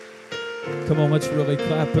Come on, let's really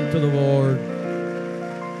clap unto the Lord.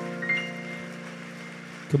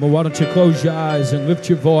 Come on, why don't you close your eyes and lift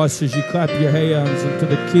your voice as you clap your hands unto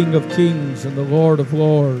the King of Kings and the Lord of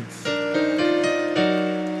Lords.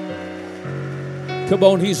 Come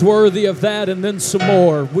on, He's worthy of that and then some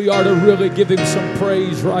more. We ought to really give Him some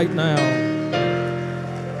praise right now.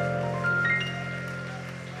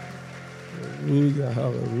 Hallelujah,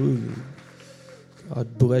 hallelujah.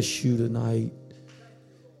 God bless you tonight.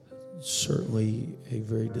 Certainly a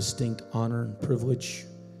very distinct honor and privilege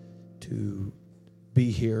to be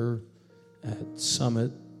here at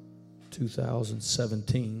Summit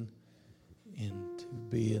 2017 and to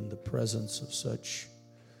be in the presence of such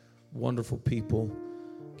wonderful people.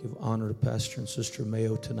 Give honor to Pastor and Sister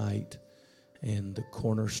Mayo tonight and the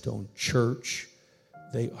Cornerstone Church.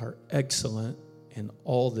 They are excellent in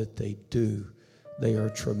all that they do. They are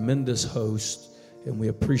tremendous hosts, and we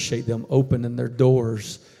appreciate them opening their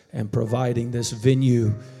doors and providing this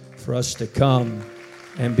venue for us to come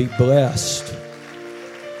and be blessed.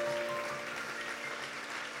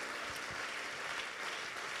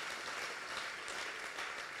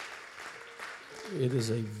 It is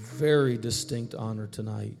a very distinct honor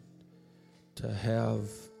tonight to have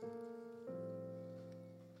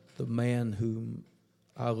the man whom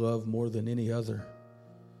I love more than any other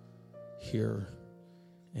here,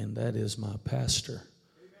 and that is my pastor,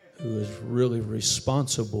 who is really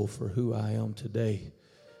responsible for who I am today.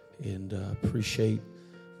 And I appreciate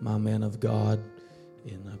my man of God,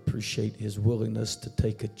 and I appreciate his willingness to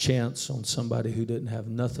take a chance on somebody who didn't have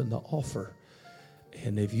nothing to offer.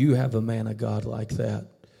 And if you have a man of God like that,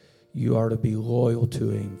 you are to be loyal to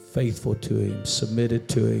him, faithful to him, submitted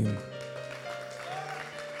to him.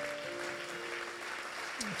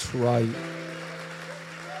 That's right.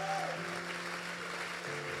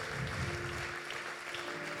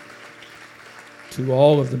 To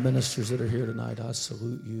all of the ministers that are here tonight, I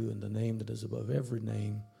salute you in the name that is above every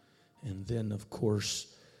name. And then, of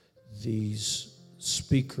course, these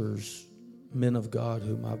speakers, men of God,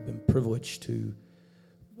 whom I've been privileged to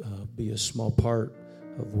be a small part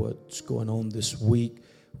of what's going on this week.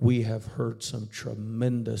 We have heard some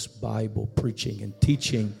tremendous Bible preaching and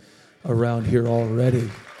teaching around here already.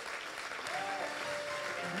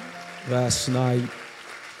 Last night,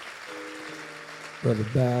 Brother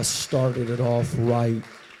Bass started it off right.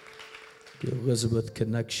 The Elizabeth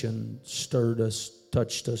connection stirred us,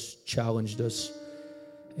 touched us, challenged us.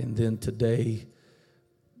 And then today,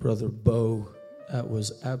 Brother Bo, that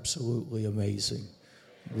was absolutely amazing.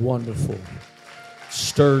 Wonderful.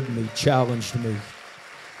 Stirred me, challenged me.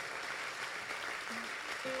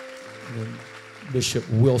 And then Bishop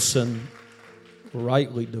Wilson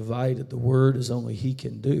rightly divided the word as only he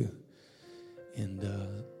can do. And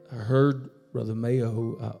I heard Brother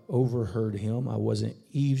Mayo, I overheard him. I wasn't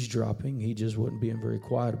eavesdropping. He just wasn't being very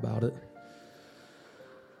quiet about it.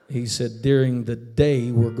 He said, during the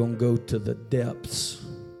day, we're going to go to the depths.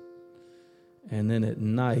 And then at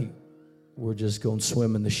night, we're just going to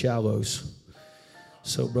swim in the shallows.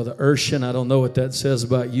 So, Brother Urshan, I don't know what that says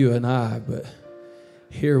about you and I, but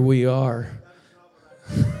here we are.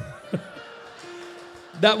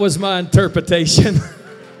 That was my interpretation.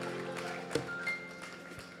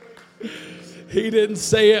 He didn't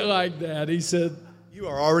say it like that. He said, you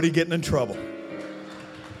are already getting in trouble.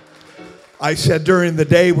 I said during the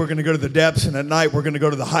day we're going to go to the depths, and at night we're going to go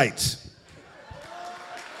to the heights.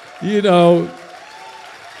 You know,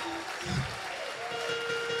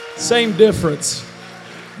 same difference.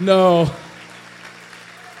 No.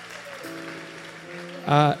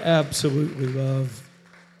 I absolutely love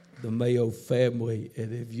the Mayo family.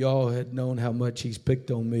 And if y'all had known how much he's picked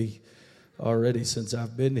on me already since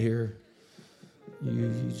I've been here,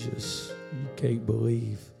 you can't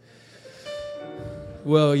believe.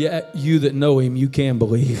 Well, yeah, you that know him, you can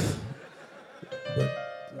believe. But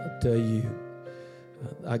I tell you,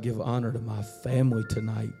 I give honor to my family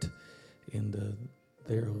tonight. And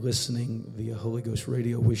they're listening via Holy Ghost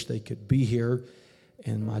Radio. Wish they could be here.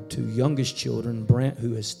 And my two youngest children, Brant,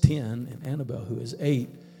 who is 10, and Annabelle, who is 8.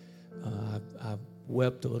 I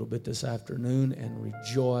wept a little bit this afternoon and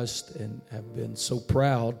rejoiced and have been so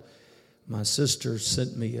proud. My sister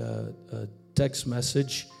sent me a text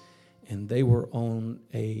message, and they were on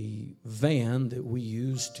a van that we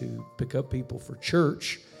use to pick up people for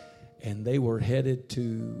church, and they were headed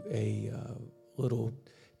to a little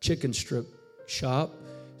chicken strip shop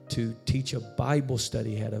to teach a Bible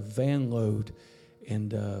study, had a van load,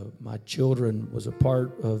 and my children was a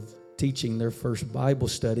part of teaching their first Bible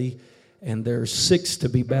study, and there's 6 to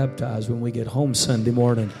be baptized when we get home Sunday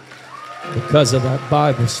morning because of that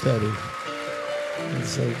Bible study. And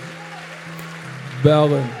so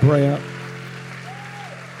Bella and Brant,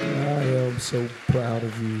 I am so proud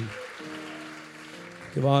of you.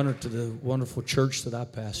 Give honor to the wonderful church that I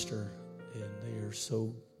pastor, and they are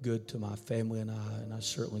so good to my family and I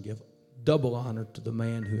certainly give double honor to the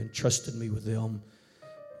man who entrusted me with them,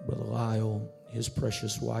 Brother Lyle, his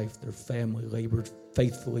precious wife. Their family labored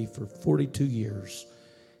faithfully for 42 years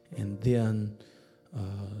and then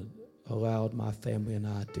allowed my family and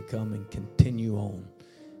I to come and continue on.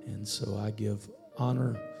 And so I give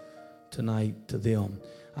honor tonight to them.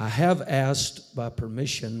 I have asked by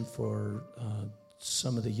permission for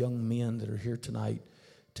some of the young men that are here tonight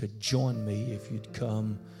to join me. If you'd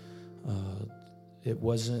come, it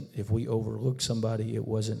wasn't, if we overlooked somebody, it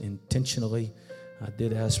wasn't intentionally. I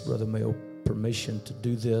did ask Brother Mayo permission to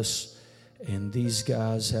do this, and these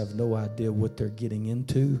guys have no idea what they're getting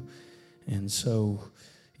into, and so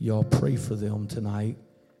y'all pray for them tonight.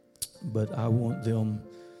 But I want them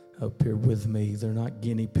up here with me. They're not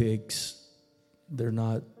guinea pigs. They're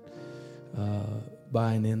not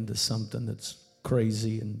buying into something that's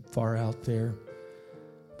crazy and far out there.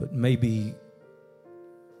 But maybe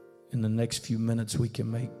in the next few minutes we can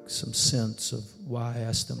make some sense of why I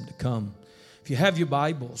asked them to come. If you have your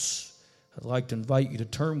Bibles, I'd like to invite you to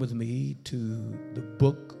turn with me to the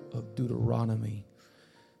book of Deuteronomy.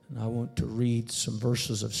 And I want to read some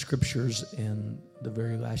verses of scriptures in the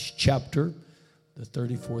very last chapter, the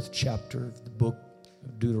 34th chapter of the book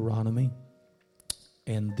of Deuteronomy.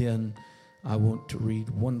 And then I want to read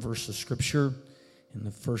one verse of scripture in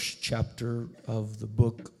the first chapter of the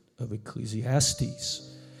book of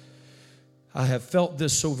Ecclesiastes. I have felt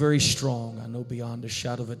this so very strong. I know beyond a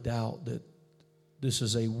shadow of a doubt that this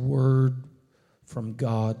is a word from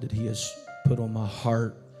God that He has put on my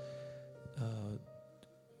heart.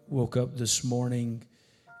 Woke up this morning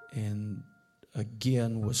and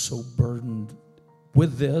again was so burdened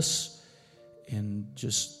with this and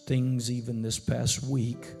just things even this past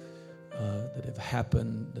week that have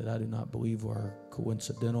happened that I do not believe are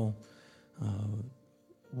coincidental.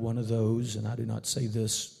 One of those, and I do not say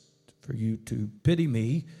this for you to pity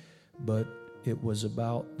me, but it was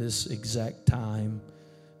about this exact time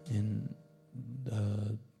in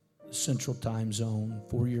the Central Time Zone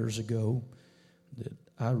 4 years ago that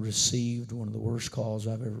I received one of the worst calls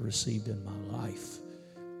I've ever received in my life.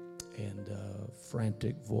 And a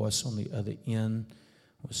frantic voice on the other end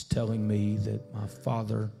was telling me that my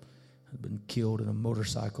father had been killed in a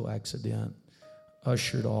motorcycle accident,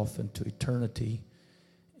 ushered off into eternity,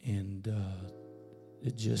 and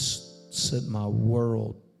it just set my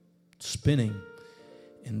world spinning.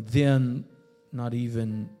 And then, not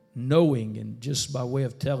even knowing, and just by way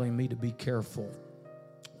of telling me to be careful,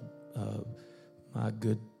 my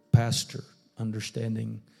good pastor,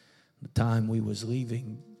 understanding the time we was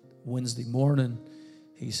leaving Wednesday morning,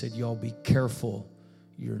 he said, y'all be careful.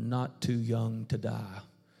 You're not too young to die.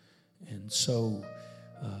 And so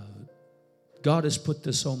God has put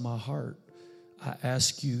this on my heart. I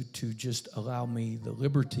ask you to just allow me the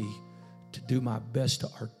liberty to do my best to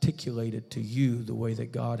articulate it to you the way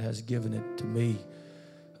that God has given it to me.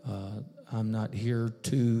 I'm not here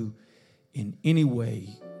to in any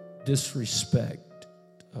way disrespect,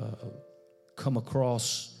 come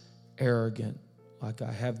across arrogant, like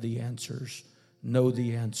I have the answers, know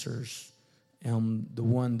the answers, am the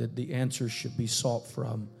one that the answers should be sought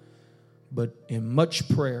from. But in much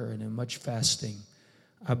prayer and in much fasting,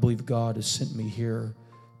 I believe God has sent me here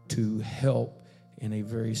to help in a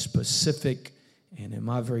very specific and, in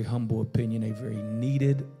my very humble opinion, a very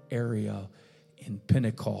needed area in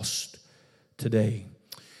Pentecost today.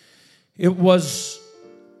 It was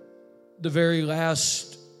the very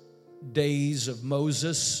last days of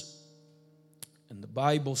Moses, and the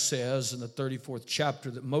Bible says in the 34th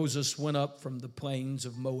chapter that Moses went up from the plains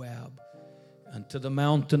of Moab unto the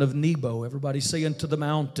mountain of Nebo. Everybody say, unto the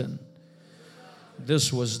mountain.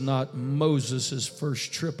 This was not Moses'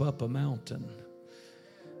 first trip up a mountain.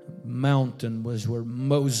 Mountain was where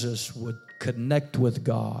Moses would connect with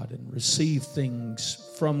God and receive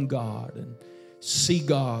things from God and see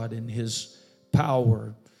God in His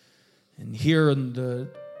power. And here in the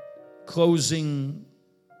closing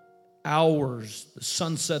hours, the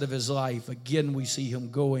sunset of his life, again we see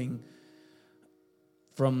him going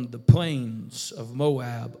from the plains of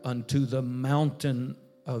Moab unto the mountain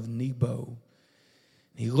of Nebo.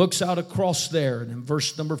 He looks out across there, and in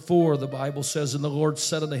verse number 4, the Bible says, and the Lord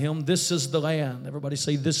said unto him, this is the land. Everybody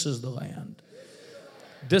say, this is the land.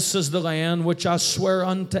 This is the land which I swear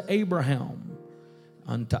unto Abraham,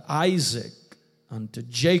 unto Isaac, unto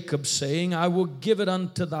Jacob, saying, I will give it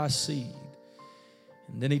unto thy seed.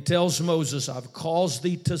 And then he tells Moses, I've caused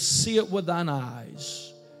thee to see it with thine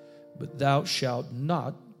eyes, but thou shalt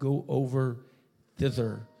not go over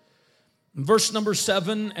thither. Verse number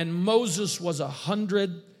 7, and Moses was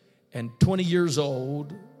 120 years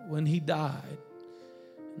old when he died.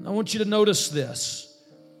 And I want you to notice this.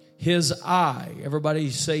 His eye,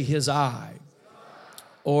 everybody say his eye,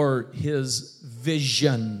 or his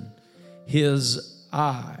vision, his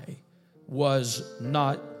eye was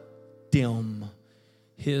not dim.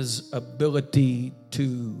 His ability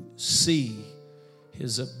to see,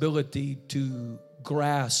 his ability to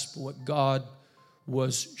grasp what God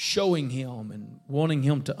was showing him and wanting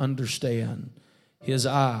him to understand, his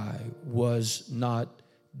eye was not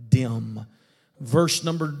dim. Verse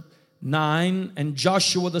number 9, and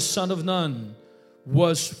Joshua the son of Nun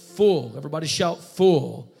was full. Everybody shout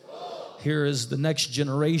full. Here is the next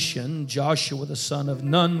generation. Joshua the son of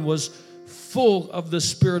Nun was full of the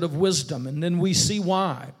spirit of wisdom. And then we see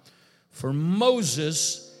why. For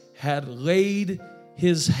Moses had laid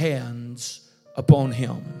his hands upon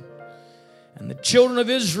him. And the children of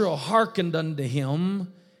Israel hearkened unto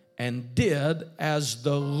him and did as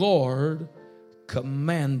the Lord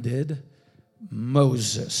commanded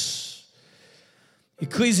Moses.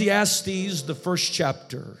 Ecclesiastes, the first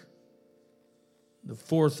chapter, the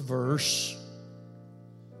 4th verse.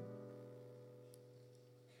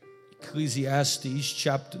 Ecclesiastes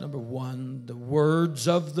chapter number 1, the words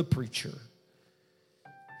of the preacher.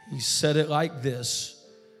 He said it like this: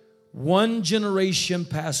 one generation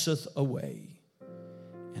passeth away,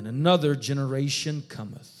 and another generation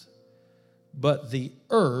cometh, but the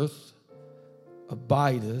earth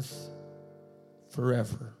abideth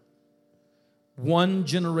forever. One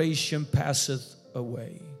generation passeth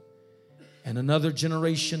away, and another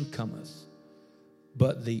generation cometh,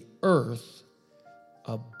 but the earth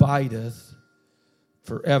abideth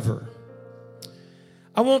forever.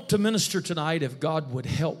 I want to minister tonight, if God would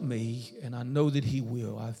help me, and I know that He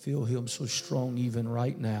will. I feel Him so strong even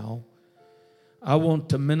right now. I want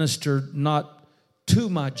to minister not to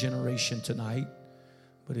my generation tonight,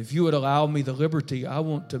 but if you would allow me the liberty, I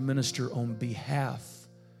want to minister on behalf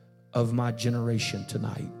of my generation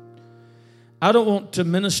tonight. I don't want to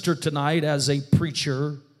minister tonight as a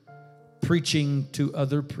preacher preaching to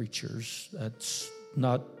other preachers. That's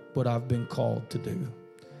not what I've been called to do.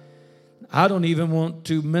 I don't even want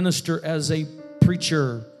to minister as a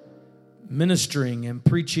preacher ministering and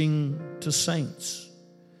preaching to saints.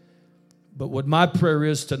 But what my prayer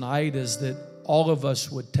is tonight is that all of us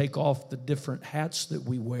would take off the different hats that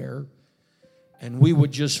we wear, and we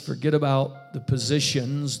would just forget about the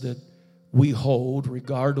positions that we hold,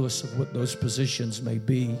 regardless of what those positions may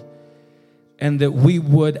be, and that we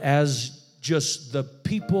would, as just the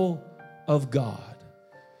people of God,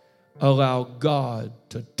 allow God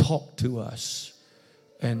to talk to us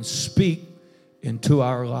and speak into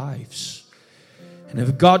our lives. And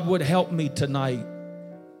if God would help me tonight,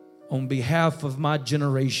 on behalf of my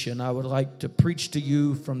generation, I would like to preach to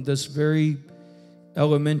you from this very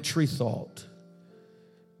elementary thought.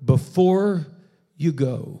 Before you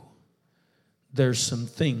go, there's some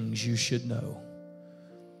things you should know.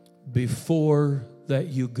 Before that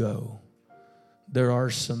you go, there are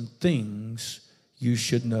some things you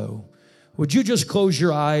should know. Would you just close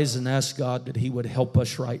your eyes and ask God that He would help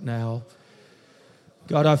us right now?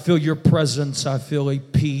 God, I feel your presence. I feel a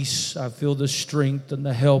peace. I feel the strength and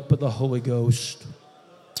the help of the Holy Ghost.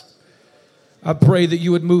 I pray that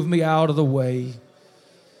you would move me out of the way.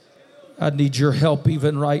 I need your help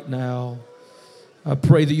even right now. I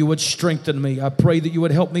pray that you would strengthen me. I pray that you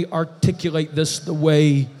would help me articulate this the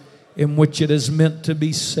way in which it is meant to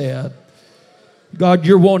be said. God,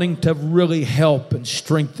 you're wanting to really help and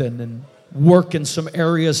strengthen and work in some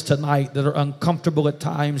areas tonight that are uncomfortable at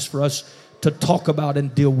times for us to talk about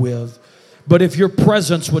and deal with. But if your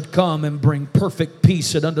presence would come and bring perfect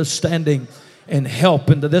peace and understanding and help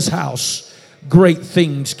into this house, great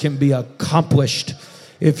things can be accomplished.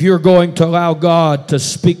 If you're going to allow God to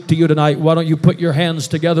speak to you tonight, why don't you put your hands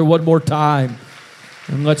together one more time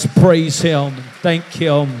and let's praise Him and thank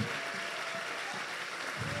Him.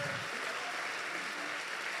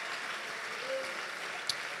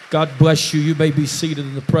 God bless you. You may be seated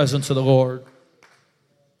in the presence of the Lord.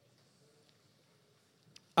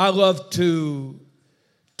 I love to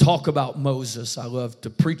talk about Moses. I love to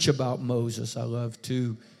preach about Moses. I love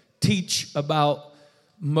to teach about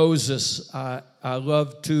Moses. I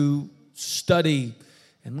love to study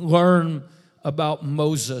and learn about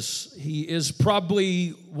Moses. He is probably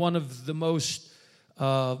one of the most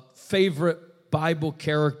favorite Bible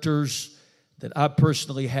characters that I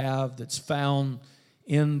personally have that's found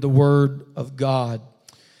in the Word of God.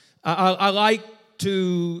 I like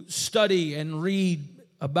to study and read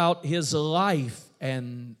about his life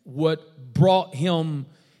and what brought him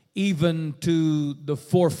even to the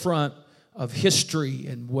forefront of history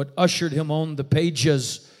and what ushered him on the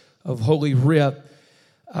pages of Holy Writ.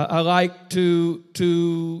 I like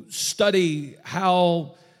to study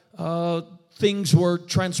how things were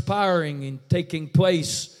transpiring and taking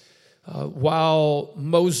place while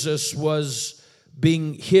Moses was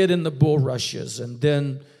being hid in the bulrushes, and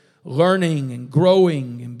then learning and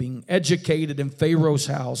growing and being educated in Pharaoh's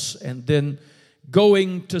house, and then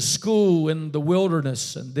going to school in the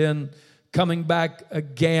wilderness, and then coming back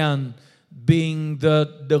again, being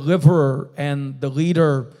the deliverer and the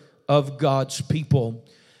leader of God's people.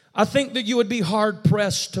 I think that you would be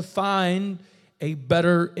hard-pressed to find a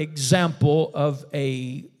better example of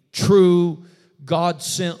a true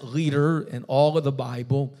God-sent leader in all of the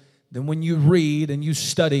Bible than when you read and you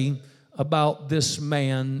study about this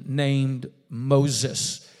man named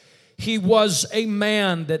Moses. He was a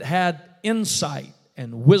man that had insight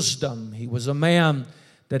and wisdom. He was a man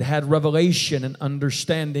that had revelation and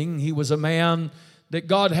understanding. He was a man that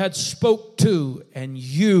God had spoke to and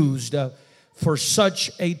used for such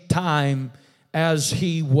a time as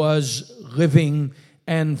he was living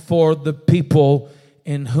and for the people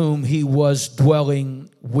in whom he was dwelling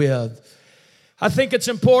with. I think it's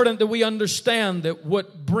important that we understand that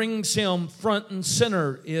what brings him front and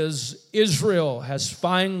center is Israel has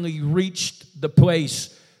finally reached the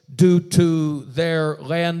place, due to their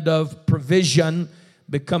land of provision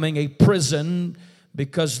becoming a prison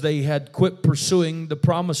because they had quit pursuing the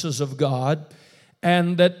promises of God,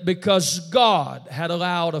 and that because God had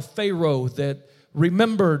allowed a Pharaoh that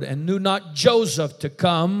remembered and knew not Joseph to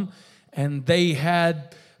come, and they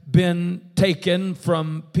had been taken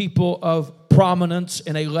from people of prominence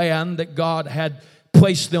in a land that God had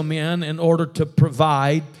placed them in order to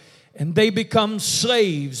provide, and they become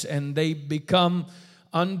slaves, and they become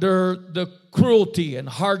under the cruelty and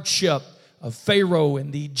hardship of Pharaoh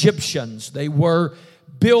and the Egyptians. They were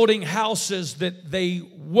building houses that they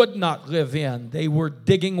would not live in. They were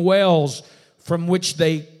digging wells from which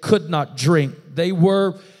they could not drink. They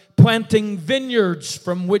were planting vineyards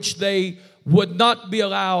from which they would not be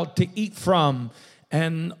allowed to eat from.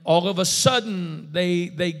 And all of a sudden,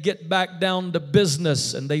 they get back down to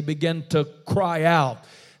business, and they begin to cry out.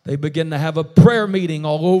 They begin to have a prayer meeting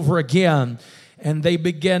all over again. And they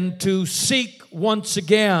begin to seek once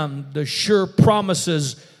again the sure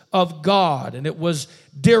promises of God. And it was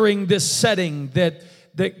during this setting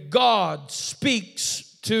that God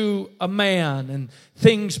speaks to a man, and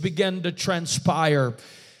things begin to transpire.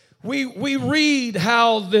 We read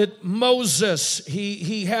how that Moses,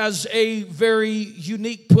 he has a very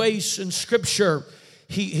unique place in Scripture.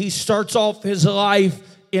 He starts off his life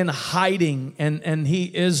in hiding, and he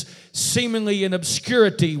is seemingly in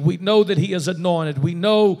obscurity. We know that he is anointed. We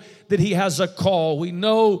know that he has a call. We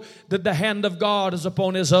know that the hand of God is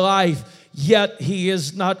upon his life, yet he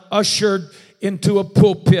is not ushered into a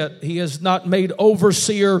pulpit. He is not made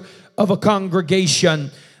overseer of a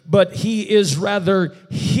congregation, but he is rather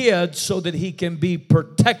hid so that he can be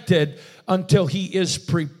protected until he is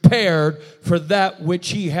prepared for that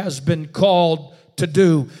which he has been called to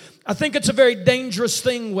do. I think it's a very dangerous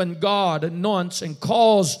thing when God anoints and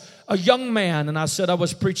calls a young man, and I said I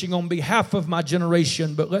was preaching on behalf of my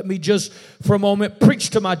generation, but let me just for a moment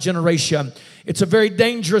preach to my generation. It's a very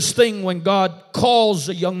dangerous thing when God calls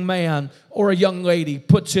a young man or a young lady,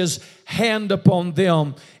 puts his hand upon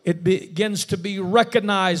them. It begins to be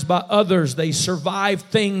recognized by others. They survive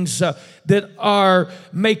things that are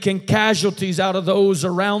making casualties out of those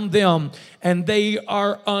around them, and they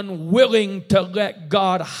are unwilling to let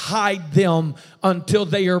God hide them until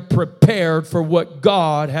they are prepared for what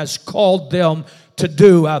God has called them to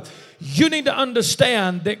do. You need to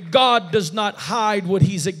understand that God does not hide what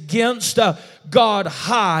He's against. God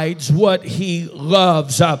hides what He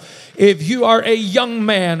loves. If you are a young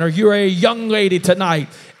man or you're a young lady tonight,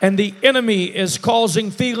 and the enemy is causing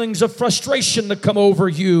feelings of frustration to come over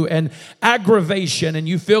you and aggravation, and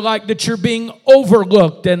you feel like that you're being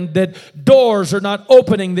overlooked and that doors are not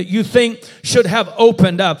opening that you think should have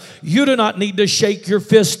opened up, you do not need to shake your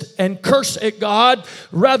fist and curse at God.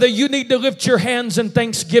 Rather, you need to lift your hands in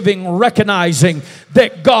thanksgiving, recognizing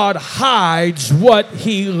that God hides what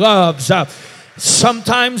He loves.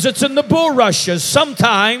 Sometimes it's in the bulrushes.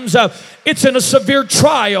 Sometimes it's in a severe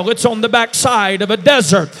trial. It's on the backside of a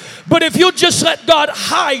desert. But if you'll just let God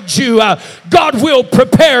hide you, God will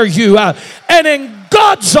prepare you. And in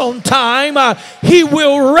God's own time, He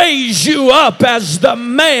will raise you up as the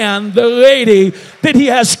man, the lady that He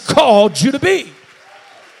has called you to be.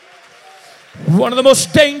 One of the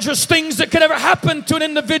most dangerous things that could ever happen to an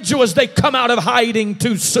individual is they come out of hiding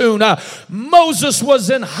too soon. Moses was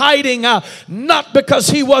in hiding not because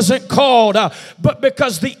he wasn't called, but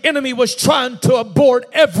because the enemy was trying to abort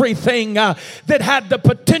everything that had the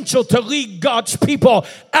potential to lead God's people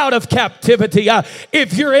out of captivity.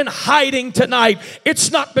 If you're in hiding tonight,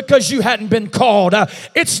 it's not because you hadn't been called.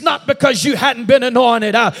 It's not because you hadn't been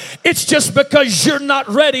anointed. It's just because you're not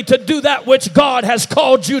ready to do that which God has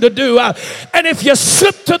called you to do. And if you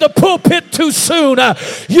slip to the pulpit too soon,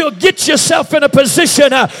 you'll get yourself in a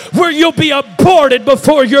position where you'll be aborted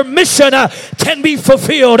before your mission can be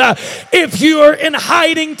fulfilled. If you are in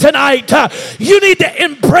hiding tonight, you need to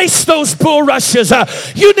embrace those bulrushes.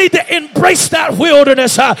 You need to embrace that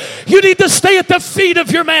wilderness. You need to stay at the feet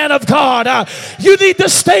of your man of God. You need to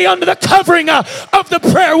stay under the covering of the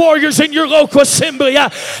prayer warriors in your local assembly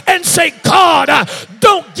and say, God,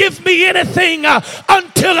 don't give me anything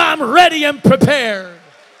until I'm ready and prepared.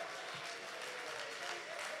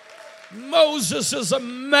 Moses is a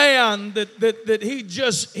man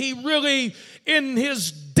that he really in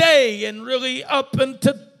his day and really up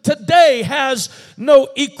until today has no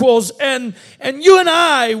equals, and you and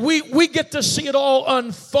I, we get to see it all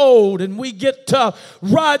unfold, and we get to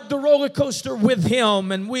ride the roller coaster with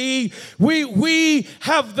him, and we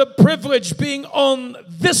have the privilege being on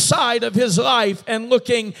this side of his life and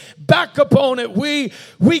looking back upon it. We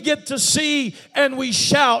get to see and we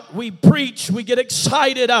shout, we preach, we get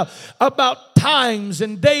excited about times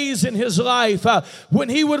and days in his life when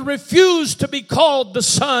he would refuse to be called the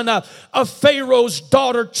son of Pharaoh's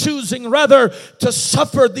daughter, choosing rather to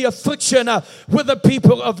suffer the affliction with the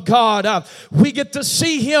people of God. We get to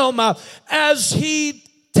see him as he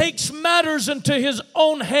takes matters into his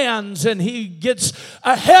own hands, and he gets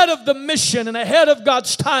ahead of the mission and ahead of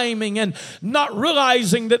God's timing, and not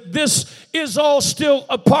realizing that this is all still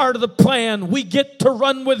a part of the plan. We get to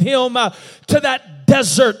run with him to that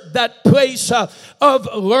desert, that place of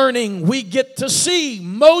learning. We get to see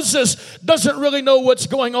Moses doesn't really know what's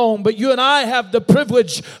going on, but you and I have the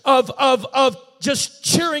privilege of just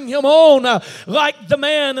cheering him on like the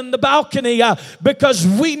man in the balcony because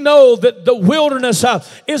we know that the wilderness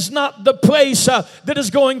is not the place that is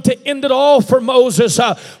going to end it all for Moses,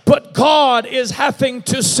 but God is having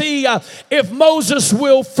to see if Moses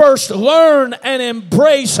will first learn and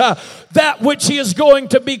embrace that which he is going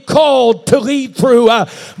to be called to lead through.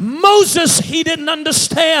 Moses, he didn't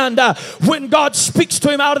understand when God speaks to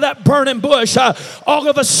him out of that burning bush. All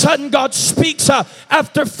of a sudden God speaks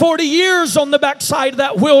after 40 years on the backside of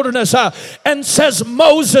that wilderness and says,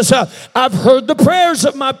 Moses, I've heard the prayers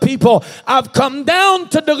of my people. I've come down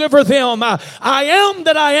to deliver them. I am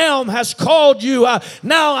that I am has called you.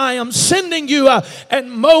 Now I am sending you.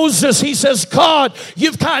 And Moses, he says, God,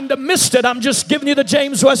 you've kind of missed it. I'm just giving you the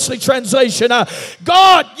James Wesley translation.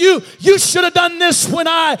 God, you should have done this when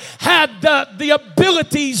I had the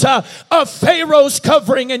abilities of Pharaoh's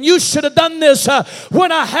covering, and you should have done this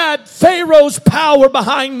when I had Pharaoh's power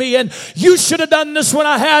behind me, and you should have done this when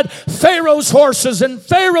I had Pharaoh's horses and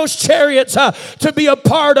Pharaoh's chariots to be a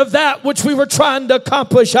part of that which we were trying to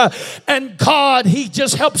accomplish. And God, he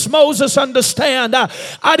just helps Moses understand,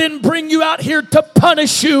 I didn't bring you out here to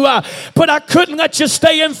punish you, but I couldn't let you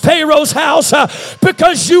stay in Pharaoh's house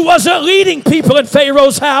because you wasn't leading people in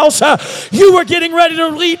Pharaoh's house. You were getting ready to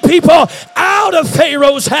lead people out of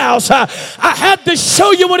Pharaoh's house. I had to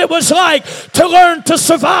show you what it was like to learn to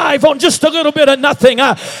survive on just a little bit of nothing.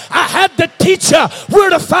 I had to teach you where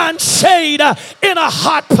to find shade in a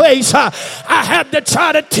hot place. I had to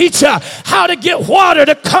try to teach you how to get water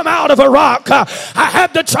to come out of a rock. I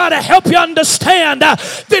had to try to help you understand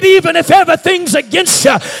that even if everything's against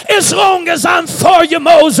you, as long as I'm for you,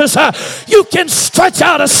 Moses, you can stretch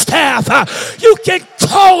out a staff. You can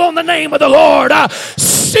call on the name of the Lord.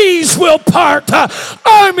 Seas will part.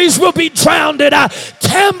 Armies will be drowned.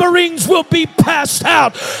 Tambourines will be passed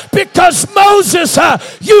out. Because Moses,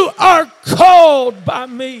 you are called by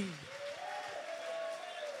me.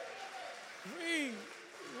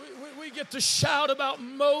 We get to shout about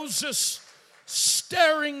Moses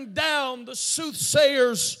staring down the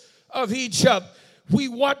soothsayers of Egypt. We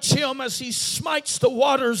watch him as he smites the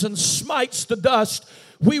waters and smites the dust.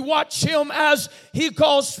 We watch him as he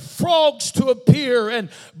calls frogs to appear and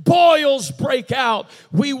boils break out.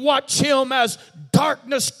 We watch him as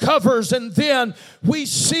darkness covers, and then we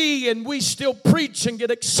see and we still preach and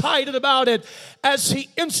get excited about it as he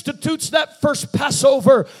institutes that first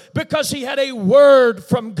Passover because he had a word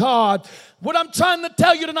from God. What I'm trying to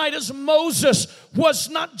tell you tonight is Moses was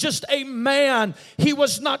not just a man. He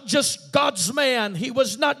was not just God's man. He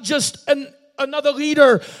was not just an another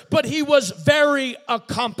leader, but he was very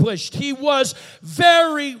accomplished. He was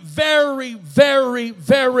very, very, very,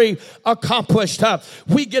 very accomplished.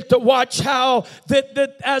 We get to watch how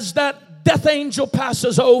that as that death angel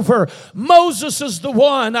passes over, Moses is the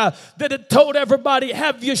one that had told everybody,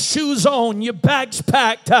 have your shoes on, your bags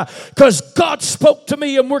packed, because God spoke to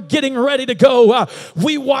me and we're getting ready to go.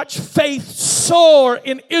 We watch faith soar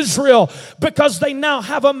in Israel because they now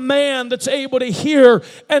have a man that's able to hear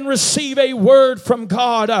and receive a word from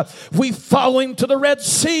God. We follow him to the Red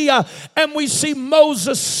Sea and we see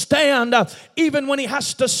Moses stand even when he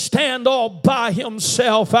has to stand all by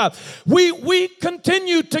himself. We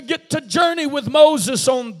continue to get to journey with Moses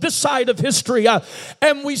on this side of history,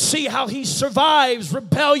 and we see how he survives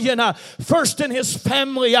rebellion, first in his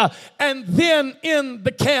family and then in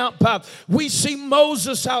the camp. We see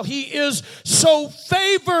Moses, how he is so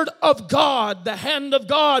favored of God. The hand of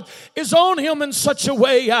God is on him in such a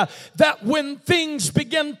way that when things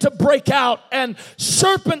begin to break out and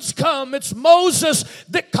serpents come, it's Moses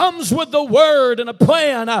that comes with the word and a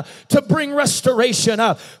plan to bring restoration.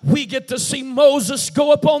 We get to see Moses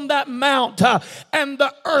go up on that mount and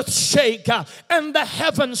the earth shake and the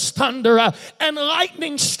heavens thunder and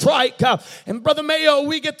lightning strike. And Brother Mayo,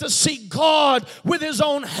 we get to see God with his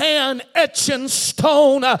own hand etch in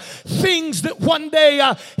stone things that one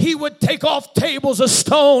day he would take off tables of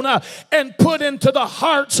stone and put into the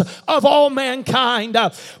hearts of all mankind.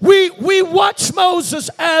 We watch Moses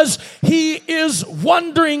as he is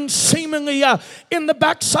wandering seemingly in the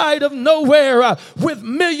backside of nowhere with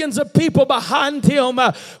millions of people behind him.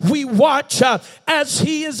 We watch as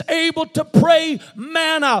he is able to pray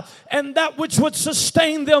manna and that which would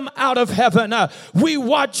sustain them out of heaven. We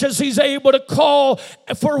watch as he's able to call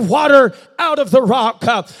for water out of the rock.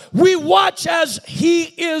 We watch as he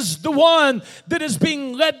is the one that is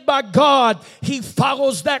being led by God. He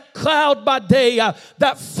follows that cloud by day,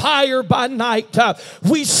 that fire by night.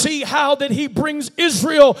 We see how that he brings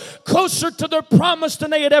Israel closer to their promise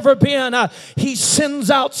than they had ever been. He sends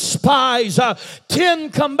out spies.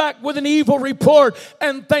 10 come back with an evil report,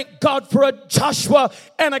 and thank God for a Joshua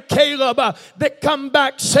and a Caleb that come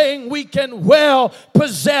back saying we can well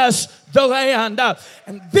possess the land.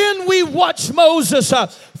 And then we watch Moses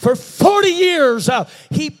for 40 years.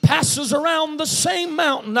 He passes around the same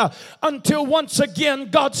mountain until once again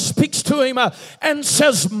God speaks to him and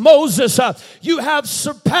says, Moses, you have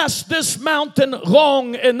surpassed this mountain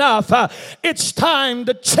long enough. It's time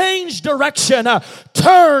to change direction.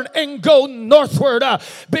 Turn and go northward,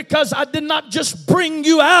 because I did not just bring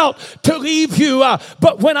you out to leave you,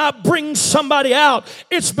 but when I bring somebody out,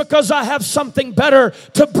 it's because I have something better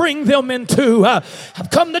to bring them into. I've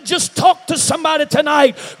come to just talk to somebody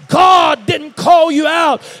tonight. God didn't call you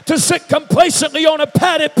out to sit complacently on a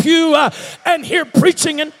padded pew and hear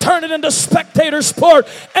preaching and turn it into spectator sport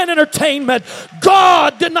and entertainment.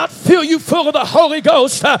 God did not fill you full of the Holy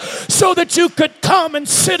Ghost so that you could come and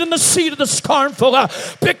sit in the seat of the scornful,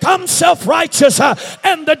 become self-righteous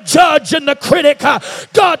and the judge and the critic.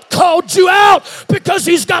 God called you out because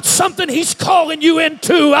he's got something he's calling you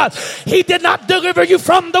into. He did not deliver you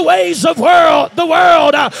from the ways of the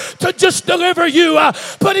world to just deliver you,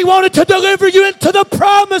 but he wanted to deliver you into the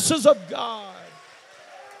promises of God.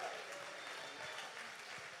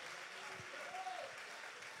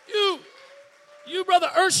 You Brother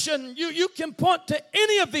Urshan, you can point to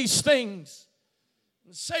any of these things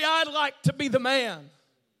and say, I'd like to be the man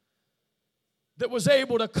that was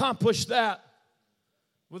able to accomplish that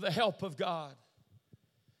with the help of God.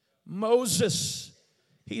 Moses,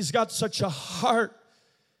 he's got such a heart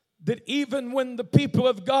that even when the people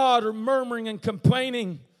of God are murmuring and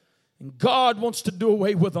complaining and God wants to do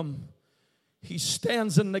away with them, he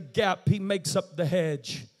stands in the gap, he makes up the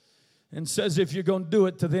hedge and says, if you're going to do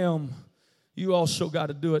it to them, you also got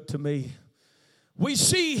to do it to me. We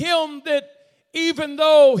see him that even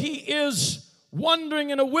though he is wandering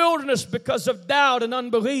in a wilderness because of doubt and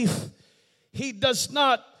unbelief, he does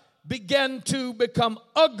not begin to become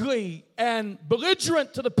ugly and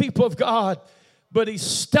belligerent to the people of God, but he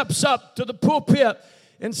steps up to the pulpit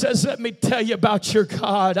and says, let me tell you about your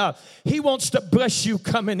God. He wants to bless you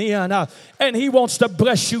coming in, and he wants to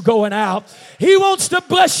bless you going out. He wants to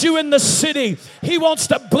bless you in the city. He wants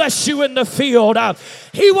to bless you in the field.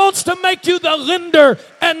 He wants to make you the lender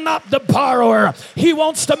and not the borrower. He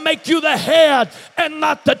wants to make you the head and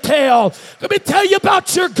not the tail. Let me tell you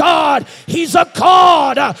about your God. He's a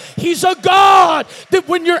God. He's a God that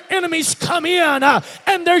when your enemies come in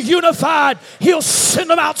and they're unified, He'll send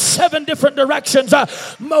them out 7 different directions.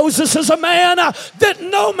 Moses is a man that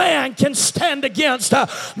no man can stand against.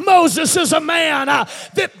 Moses is a man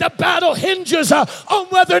that the battle hinges on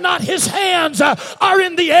whether or not his hands are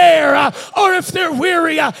in the air or if they're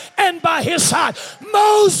weary and by his side.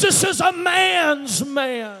 Moses is a man's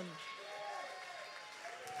man.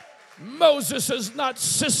 Moses is not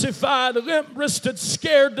sissified, limp-wristed,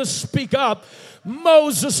 scared to speak up.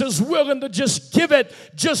 Moses is willing to just give it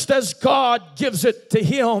just as God gives it to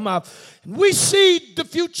him. We see the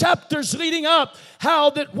few chapters leading up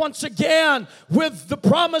how that once again with the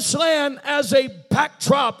promised land as a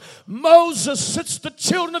backdrop, Moses sits the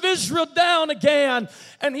children of Israel down again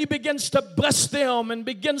and he begins to bless them and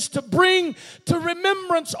begins to bring to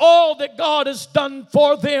remembrance all that God has done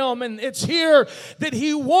for them. And it's here that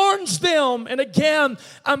he warns them. And again,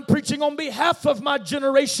 I'm preaching on behalf of my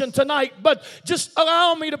generation tonight, but just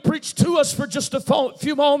allow me to preach to us for just a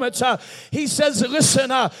few moments. He says,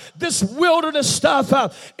 listen, this wilderness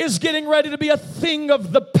stuff is getting ready to be a thing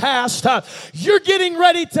of the past. You're getting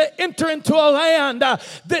ready to enter into a land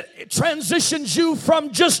that transitions you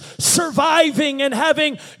from just surviving and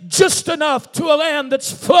having just enough to a land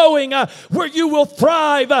that's flowing where you will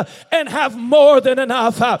thrive and have more than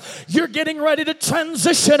enough. You're getting ready to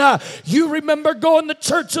transition. You remember going to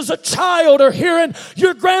church as a child or hearing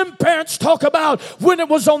your grandparents talk about when it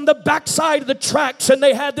was on the backside of the tracks and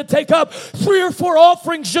they had to take up 3 or 4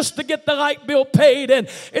 offerings just to get the light bill paid, and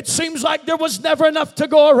it seems like there was never enough to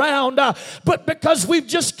go around, but because we've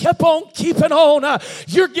just kept on keeping on,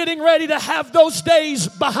 you're getting ready to have those days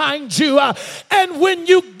behind you, and when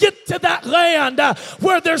you get to that land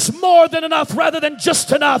where there's more than enough rather than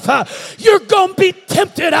just enough, you're going to be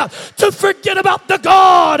tempted to forget about the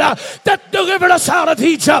God that delivered us out of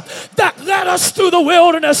Egypt, that led us through the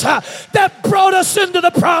wilderness, that brought us into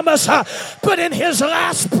the promise, but in his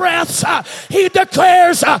last breaths he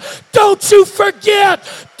declares, don't you forget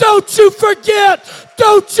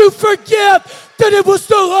that it was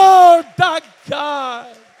the Lord thy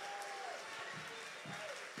God.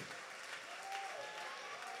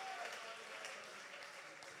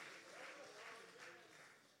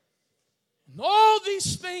 And all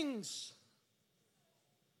these things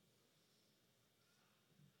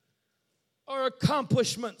are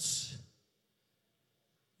accomplishments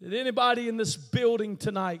that anybody in this building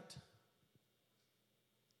tonight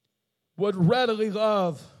would readily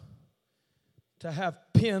love to have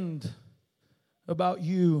pinned about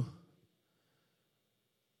you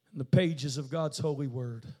in the pages of God's holy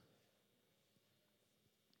word.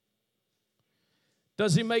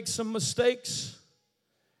 Does he make some mistakes?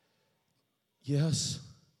 Yes.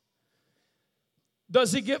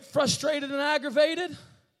 Does he get frustrated and aggravated?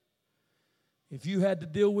 If you had to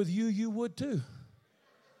deal with you, you would too.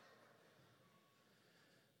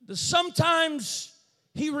 Does sometimes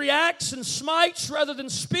he reacts and smites rather than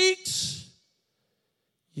speaks?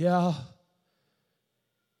 Yeah.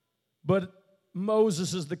 But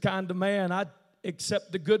Moses is the kind of man, I'd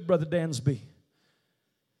accept the good, Brother Dansby,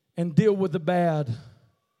 and deal with the bad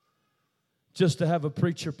just to have a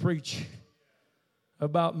preacher preach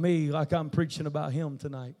about me like I'm preaching about him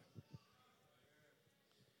tonight.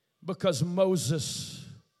 Because Moses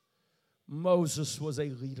was a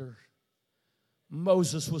leader.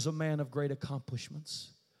 Moses was a man of great accomplishments.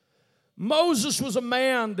 Moses was a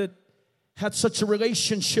man that had such a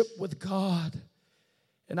relationship with God.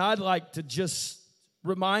 And I'd like to just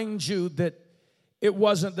remind you that it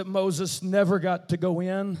wasn't that Moses never got to go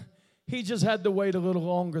in. He just had to wait a little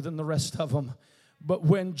longer than the rest of them. But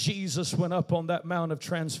when Jesus went up on that Mount of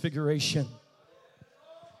Transfiguration,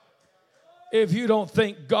 if you don't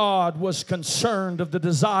think God was concerned of the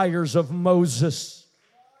desires of Moses,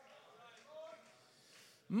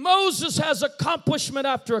 Moses has accomplishment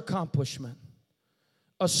after accomplishment.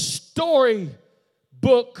 A story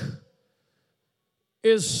book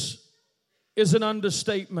is an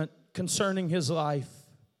understatement concerning his life.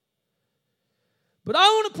 But I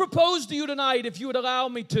want to propose to you tonight, if you would allow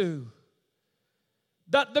me to,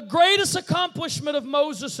 that the greatest accomplishment of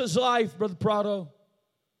Moses' life, Brother Prado,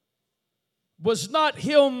 was not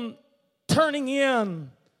him turning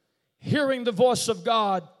in, hearing the voice of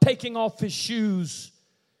God, taking off his shoes,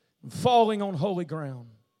 and falling on holy ground.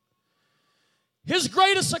 His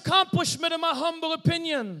greatest accomplishment, in my humble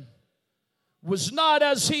opinion, was not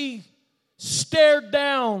as he stared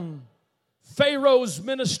down Pharaoh's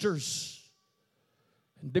ministers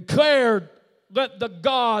and declared, "Let the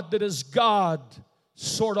God that is God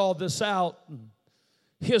sort all this out.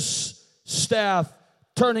 His staff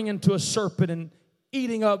turning into a serpent and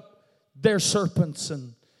eating up their serpents.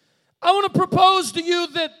 And I want to propose to you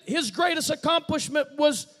that his greatest accomplishment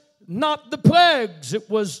was not the plagues. It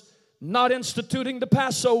was not instituting the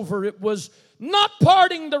Passover. It was not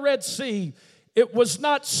parting the Red Sea. It was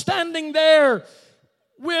not standing there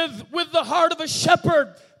with the heart of a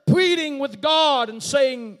shepherd pleading with God and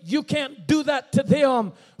saying, you can't do that to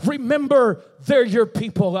them. Remember, they're your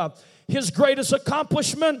people. His greatest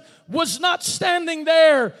accomplishment was not standing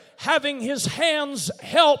there having his hands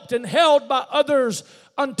helped and held by others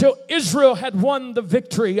until Israel had won the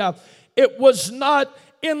victory. It was not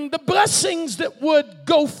in the blessings that would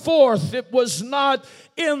go forth. It was not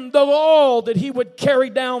in the law that he would carry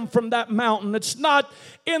down from that mountain. It's not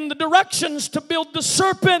in the directions to build the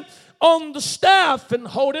serpent on the staff and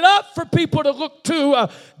hold it up for people to look to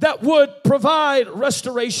that would provide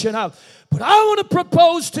restoration. But I want to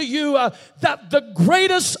propose to you that the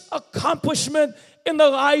greatest accomplishment in the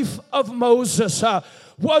life of Moses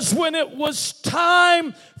was when it was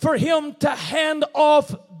time for him to hand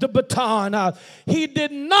off the baton. He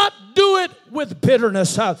did not do it with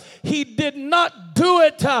bitterness. He did not do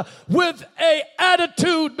it with an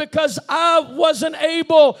attitude because I wasn't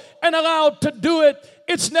able and allowed to do it.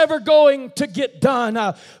 It's never going to get done.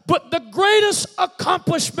 But the greatest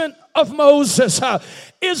accomplishment of Moses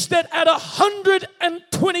is that at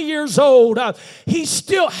 120 years old, he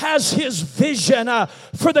still has his vision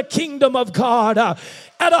for the kingdom of God.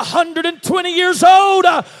 At 120 years old,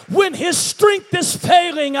 when his strength is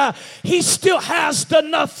failing, he still has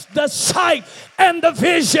the sight and the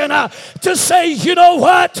vision to say, you know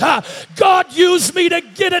what? God used me to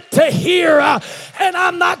get it to here, and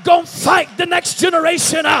I'm not going to fight the next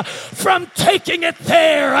generation from taking it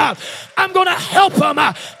there. I'm going to help them.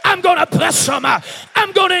 I'm going to bless them.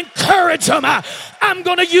 I'm going to encourage them. I'm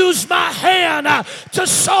going to use my hand to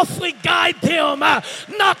softly guide them,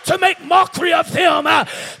 not to make mockery of them,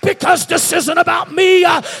 because this isn't about me.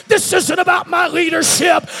 This isn't about my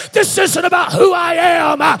leadership. This isn't about who I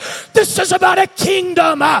am. This is about a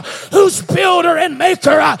kingdom whose builder and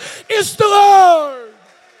maker is the Lord.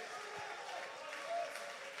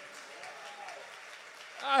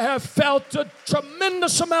 I have felt a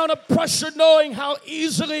tremendous amount of pressure knowing how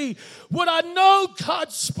easily what I know God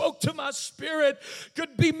spoke to my spirit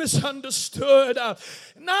could be misunderstood.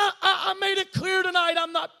 Now, I made it clear tonight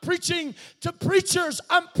I'm not preaching to preachers.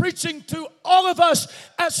 I'm preaching to all of us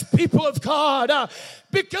as people of God.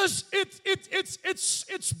 Because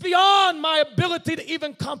it's beyond my ability to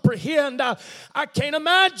even comprehend. I can't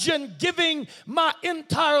imagine giving my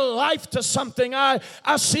entire life to something. I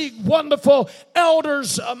see wonderful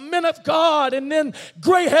elders, men of God, and then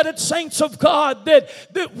gray-headed saints of God that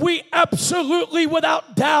we absolutely,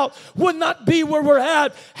 without doubt, would not be where we're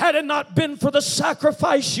at had it not been for the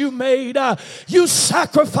sacrifice you made. You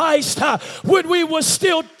sacrificed when we were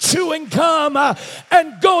still chewing gum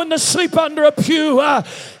and going to sleep under a pew.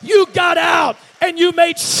 You got out and you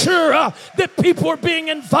made sure that people were being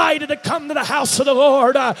invited to come to the house of the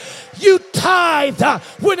Lord. You tithed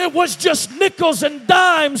when it was just nickels and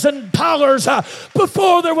dimes and dollars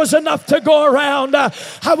before there was enough to go around. I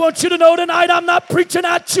want you to know tonight I'm not preaching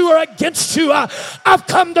at you or against you. I've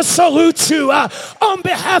come to salute you on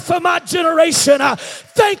behalf of my generation.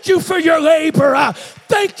 Thank you for your labor.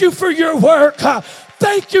 Thank you for your work.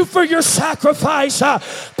 Thank you for your sacrifice.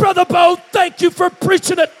 Brother Bo, thank you for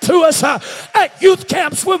preaching it to us at youth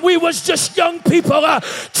camps when we was just young people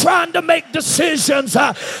trying to make decisions.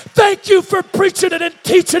 Thank you for preaching it and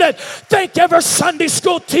teaching it. Thank every Sunday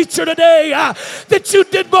school teacher today that you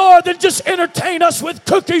did more than just entertain us with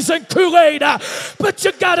cookies and Kool-Aid. But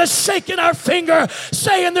you got us shaking our finger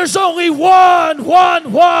saying there's only one way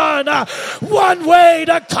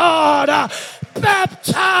to God.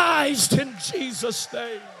 Baptized in Jesus'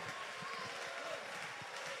 name.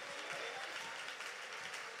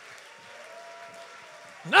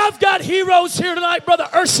 And I've got heroes here tonight, Brother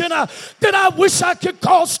Urshan, that I wish I could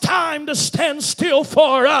cause time to stand still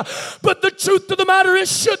for. But the truth of the matter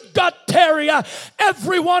is, should God tarry,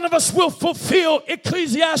 every one of us will fulfill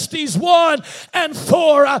Ecclesiastes 1 and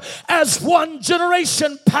 4 as one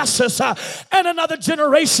generation passes and another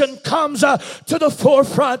generation comes to the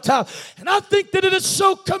forefront. And I think that it is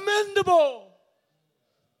so commendable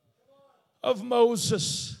of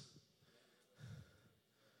Moses.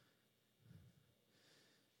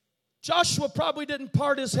 Joshua probably didn't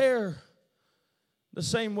part his hair the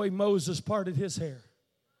same way Moses parted his hair.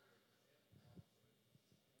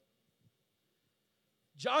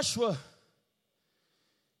 Joshua,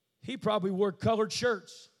 he probably wore colored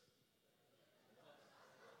shirts.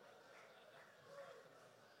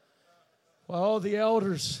 While all the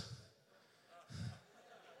elders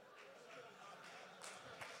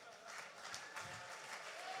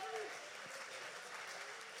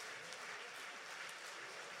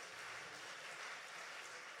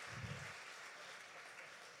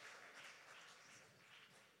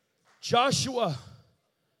Joshua,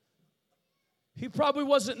 he probably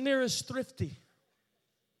wasn't near as thrifty.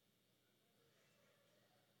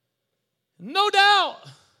 No doubt,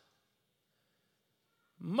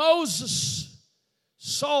 Moses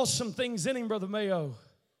saw some things in him, Brother Mayo,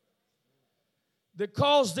 that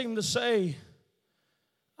caused him to say,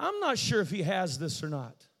 I'm not sure if he has this or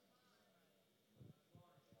not.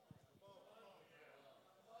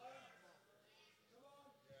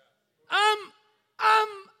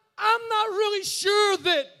 I'm not really sure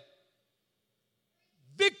that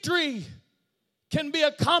victory can be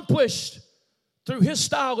accomplished through his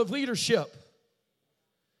style of leadership.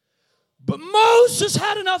 But Moses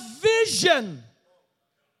had enough vision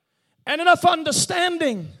and enough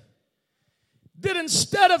understanding that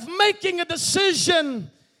instead of making a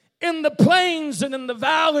decision in the plains and in the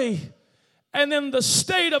valley and in the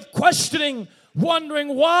state of questioning,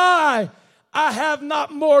 wondering why I have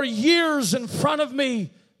not more years in front of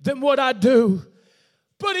me than what I do,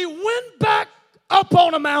 but he went back up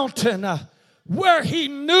on a mountain where he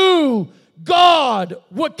knew God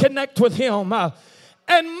would connect with him.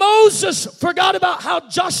 And Moses forgot about how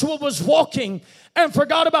Joshua was walking, and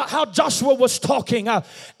forgot about how Joshua was talking,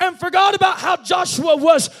 and forgot about how Joshua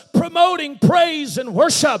was promoting praise and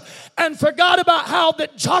worship, and forgot about how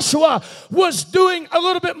that Joshua was doing a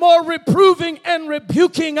little bit more reproving and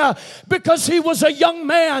rebuking because he was a young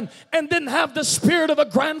man and didn't have the spirit of a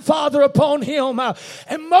grandfather upon him.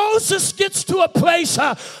 And Moses gets to a place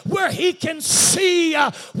where he can see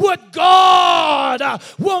what God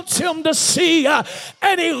wants him to see,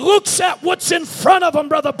 and he looks at what's in front of him,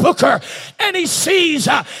 Brother Booker, and he sees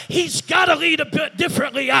he's got to lead a bit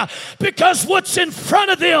differently because what's in front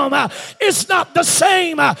of them is not the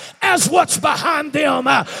same as what's behind them.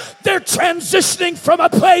 They're transitioning from a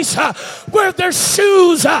place where their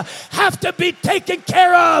shoes have to be taken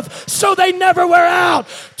care of so they never wear out,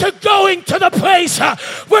 to going to the place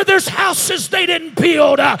where there's houses they didn't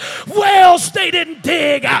build, wells they didn't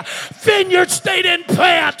dig, vineyards they didn't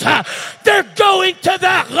plant. They're going to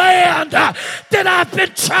that land that I've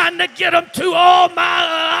been trying to get them to all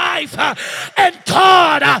my life. And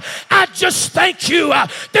God, I just thank you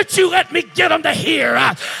that you let me get them to here.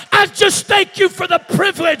 I just thank you for the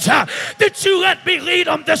privilege that you let me lead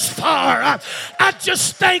them this far. I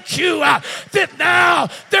just thank you that now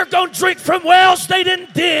they're going to drink from wells they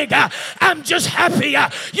didn't dig. I'm just happy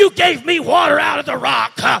you gave me water out of the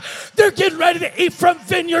rock. They're getting ready to eat from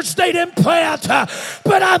vineyards they didn't plant.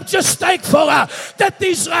 But I'm just thankful that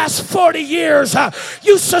these last 40 years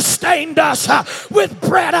you sustained us with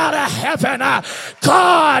bread out of heaven.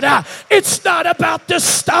 God, it's not about this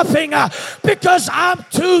stopping because I'm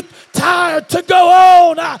too tired to go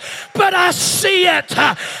on, but I see it,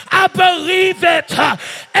 I believe it,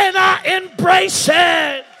 and I embrace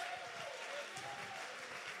it.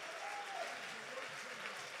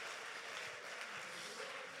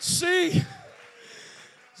 See,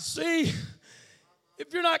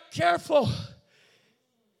 if you're not careful,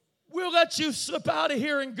 we'll let you slip out of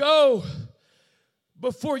here and go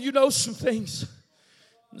before you know some things.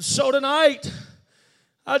 So tonight,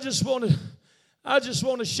 I just want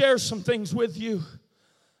to share some things with you.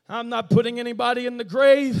 I'm not putting anybody in the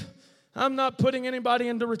grave. I'm not putting anybody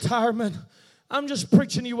into retirement. I'm just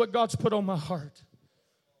preaching to you what God's put on my heart.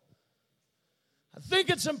 I think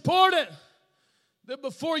it's important that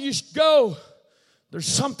before you go, there's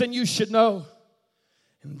something you should know.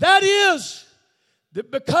 And that is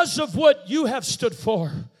that because of what you have stood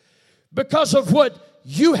for, because of what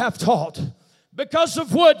you have taught, because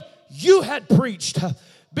of what you had preached,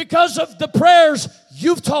 because of the prayers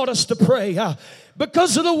you've taught us to pray,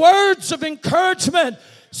 because of the words of encouragement,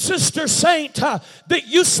 Sister Saint, that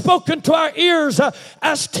you spoke into our ears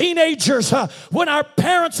as teenagers when our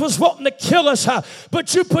parents was wanting to kill us,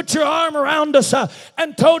 but you put your arm around us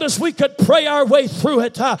and told us we could pray our way through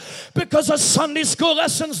it, because of Sunday school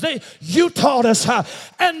lessons that you taught us,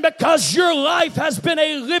 and because your life has been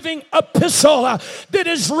a living epistle that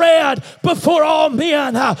is read before all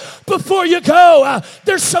men. Before you go,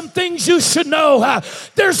 there's some things you should know.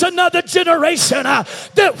 There's another generation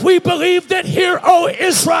that we believe that here, O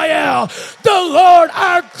Israel, the Lord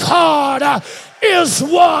our God is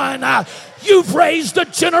one. You've raised a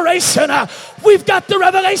generation We've got the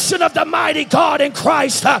revelation of the mighty God in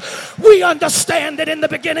Christ. We understand that in the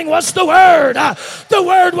beginning was the Word. The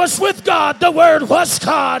Word was with God. The Word was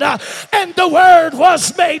God. And the Word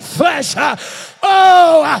was made flesh.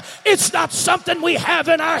 Oh, it's not something we have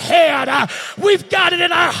in our head. We've got it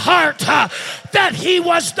in our heart that He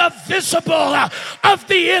was the visible of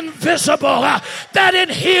the invisible, that in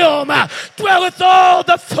Him dwelleth all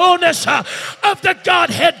the fullness of the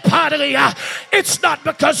Godhead bodily. It's not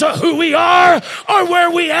because of who we are or where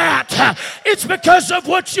we at. It's because of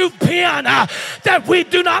what you've been that we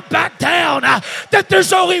do not back down, that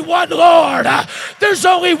there's only one Lord, there's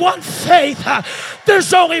only one faith,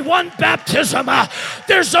 there's only one baptism,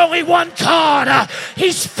 there's only one God.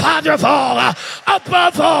 He's Father of all,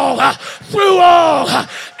 above all, through all,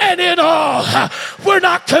 and in all. We're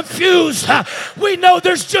not confused. We know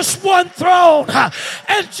there's just one throne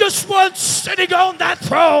and just one sitting on that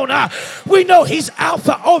throne. We know He's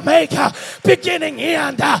Alpha, Omega, beginning,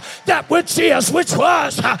 end, that which is, which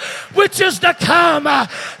was, which is to come,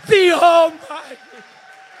 the Almighty.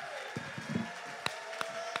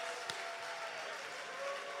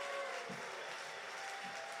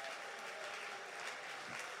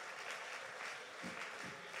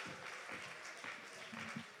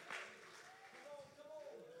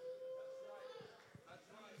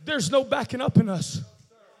 There's no backing up in us.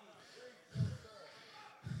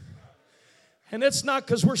 And it's not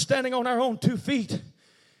because we're standing on our own 2 feet.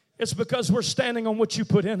 It's because we're standing on what you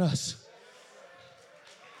put in us.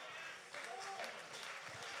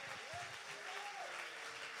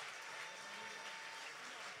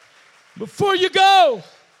 Before you go,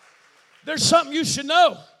 there's something you should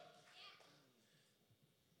know.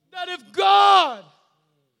 That if God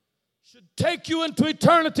should take you into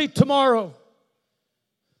eternity tomorrow,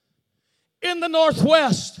 in the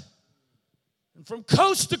Northwest, and from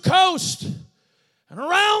coast to coast, and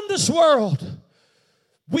around this world,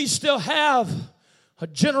 we still have a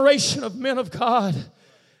generation of men of God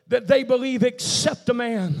that they believe except a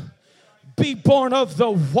man be born of the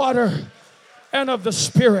water and of the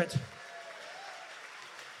Spirit.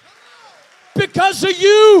 Because of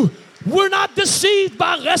you, we're not deceived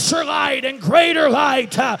by lesser light and greater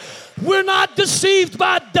light. We're not deceived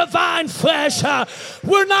by divine flesh.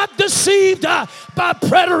 We're not deceived by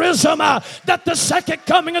preterism that the second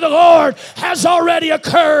coming of the Lord has already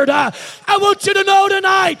occurred. I want you to know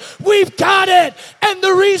tonight, we've got it. And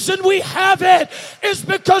the reason we have it is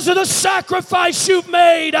because of the sacrifice you've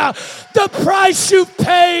made, the price you've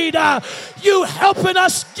paid, you helping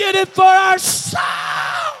us get it for ourselves.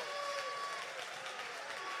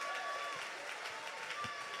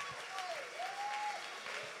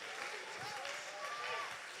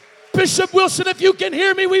 Bishop Wilson, if you can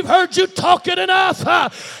hear me, we've heard you talking enough.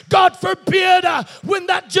 God forbid when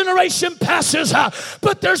that generation passes,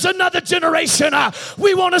 but there's another generation.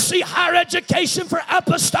 We want to see higher education for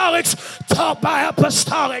apostolics taught by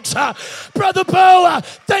apostolics. Brother Bo,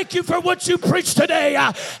 thank you for what you preached today.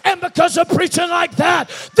 And because of preaching like that,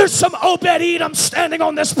 there's some Obed-Edom standing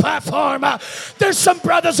on this platform. There's some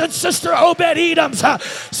brothers and sister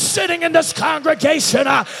Obed-Edoms sitting in this congregation.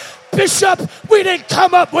 Bishop, we didn't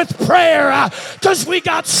come up with prayer because we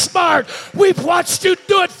got smart. We've watched you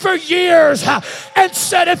do it for years and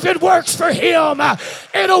said if it works for him,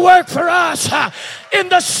 it'll work for us. In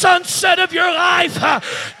the sunset of your life,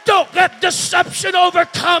 don't let deception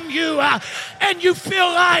overcome you and you feel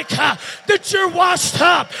like that you're washed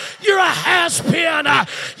up, you're a has-been,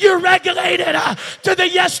 you're regulated to the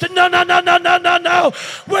yes, no.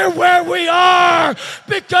 We're where we are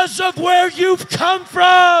because of where you've come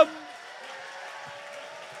from.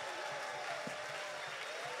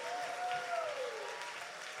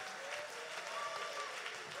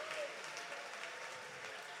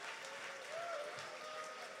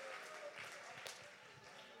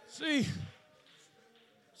 See,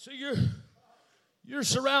 you're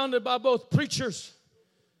surrounded by both preachers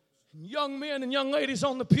and young men and young ladies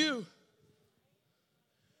on the pew.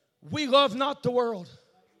 We love not the world,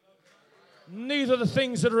 neither the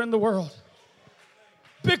things that are in the world.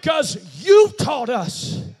 Because you taught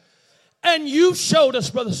us and you showed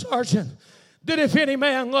us, Brother Sergeant, that if any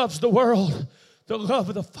man loves the world, the love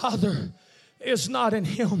of the Father is not in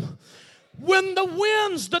him. When the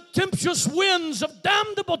winds, the tempestuous winds of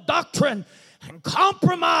damnable doctrine and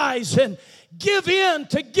compromise and give in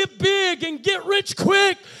to get big and get rich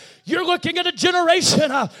quick, you're looking at a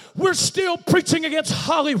generation. We're still preaching against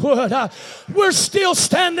Hollywood. We're still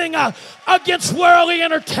standing against worldly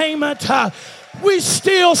entertainment. We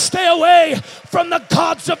still stay away from the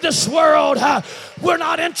gods of this world. We're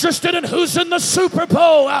not interested in who's in the Super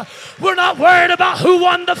Bowl. We're not worried about who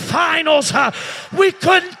won the finals. We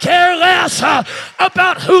couldn't care less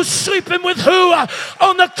about who's sleeping with who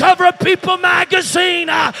on the cover of People magazine.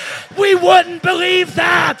 We wouldn't believe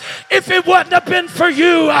that if it wouldn't have been for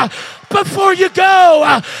you. Before you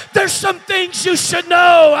go, there's some things you should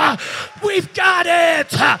know. We've got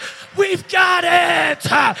it. We've got it.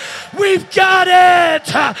 We've got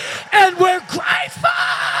it. And we're grateful.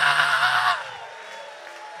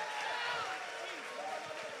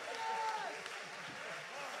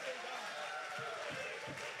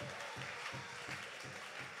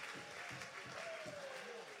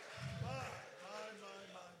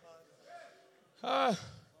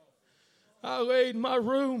 I laid in my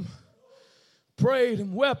room, prayed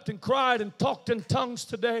and wept and cried and talked in tongues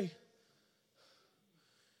today.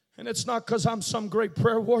 And it's not because I'm some great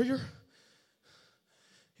prayer warrior.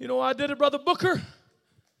 You know why I did it, Brother Booker?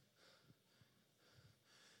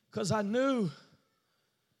 Because I knew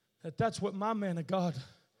that that's what my man of God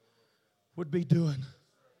would be doing.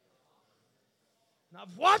 And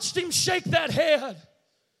I've watched him shake that head.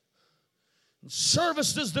 And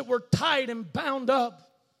services that were tied and bound up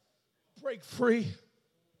break free.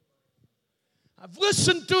 I've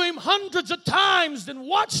listened to him hundreds of times and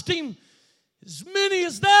watched him as many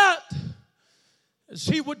as that, as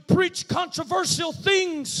he would preach controversial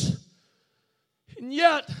things. And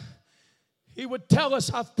yet, he would tell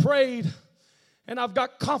us, I've prayed and I've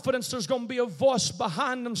got confidence there's going to be a voice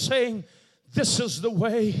behind him saying, this is the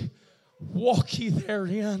way, walk ye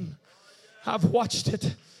therein. I've watched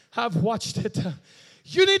it. I've watched it.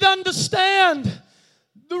 You need to understand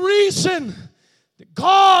the reason that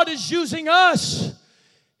God is using us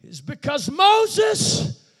is because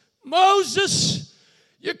Moses,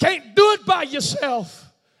 you can't do it by yourself.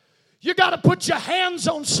 You got to put your hands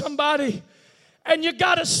on somebody and you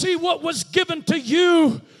got to see what was given to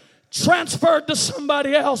you transferred to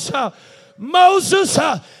somebody else. Moses,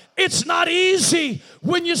 it's not easy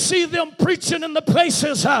when you see them preaching in the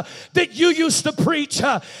places that you used to preach.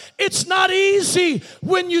 It's not easy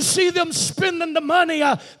when you see them spending the money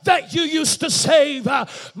that you used to save.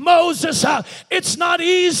 Moses, it's not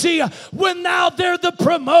easy when now they're the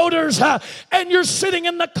promoters and you're sitting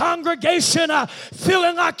in the congregation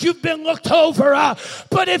feeling like you've been looked over.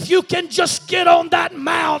 But if you can just get on that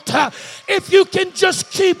mount, if you can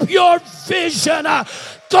just keep your vision,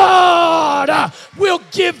 God will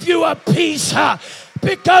give you a peace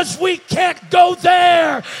because we can't go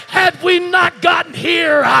there had we not gotten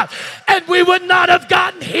here. And we would not have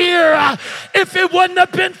gotten here if it wouldn't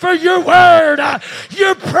have been for your word,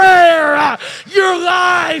 your prayer, your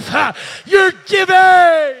life, your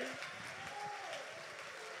giving.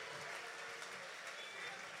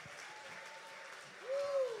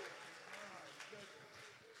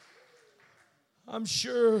 I'm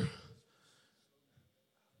sure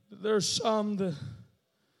there's some that are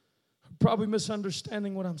probably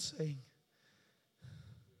misunderstanding what I'm saying.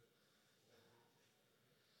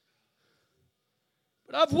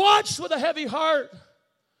 But I've watched with a heavy heart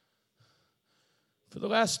for the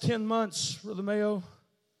last 10 months, Brother Mayo.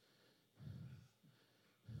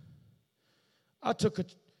 I took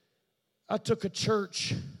a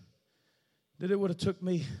church that it would have took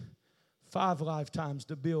me 5 lifetimes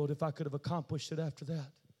to build if I could have accomplished it after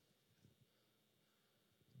that.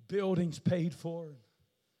 Buildings paid for,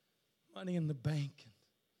 money in the bank,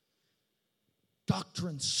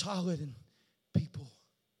 doctrine solid, and people.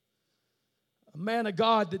 A man of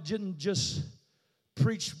God that didn't just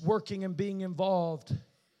preach working and being involved.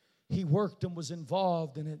 He worked and was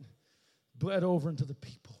involved, and it bled over into the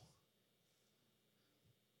people.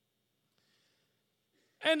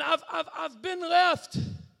 And I've been left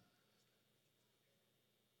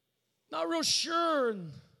not real sure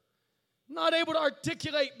and not able to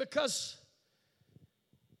articulate because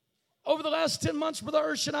over the last 10 months, Brother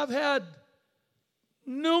Urshan, I've had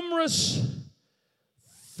numerous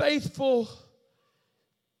faithful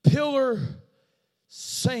pillar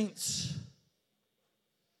saints.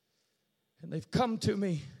 And they've come to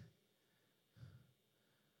me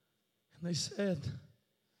and they said,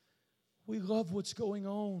 we love what's going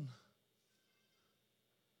on,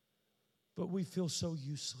 but we feel so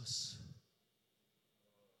useless.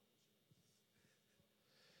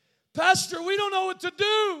 Pastor, we don't know what to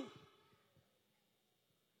do.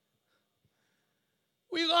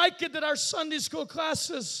 We like it that our Sunday school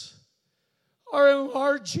classes are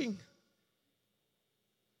enlarging.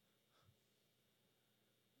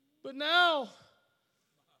 But now,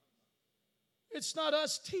 it's not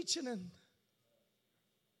us teaching it.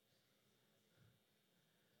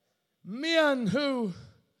 Men who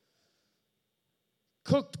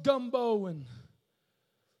cooked gumbo and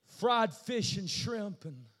fried fish and shrimp.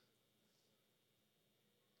 And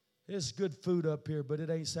there's good food up here, but it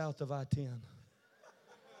ain't south of I-10.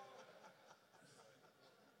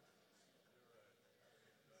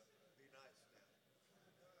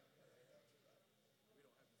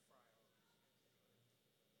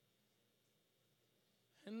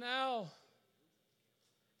 And now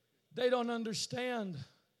they don't understand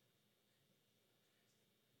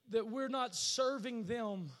that we're not serving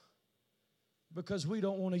them because we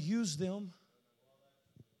don't want to use them.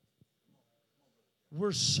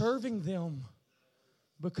 We're serving them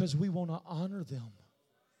because we want to honor them.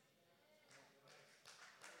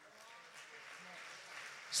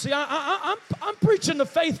 See, I'm preaching to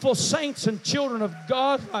faithful saints and children of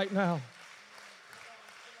God right now.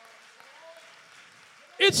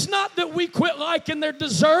 It's not that we quit liking their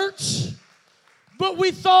desserts, but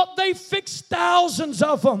we thought they fixed thousands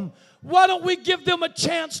of them. Why don't we give them a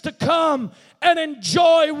chance to come and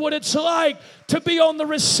enjoy what it's like to be on the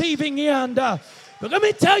receiving end? But let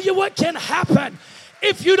me tell you what can happen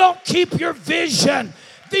if you don't keep your vision.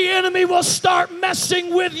 The enemy will start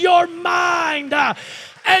messing with your mind,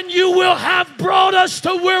 and you will have brought us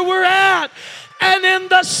to where we're at. And in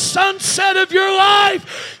the sunset of your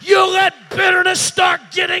life, you'll let bitterness start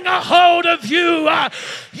getting a hold of you.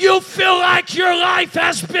 You'll feel like your life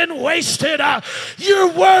has been wasted. Your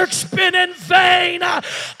work's been in vain.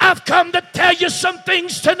 I've come to tell you some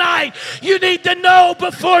things tonight you need to know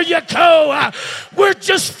before you go. We're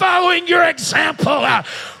just following your example.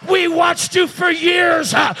 We watched you for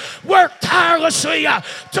years work tirelessly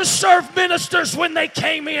to serve ministers when they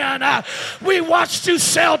came in. We watched you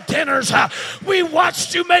sell dinners. We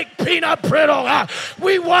watched you make peanut brittle.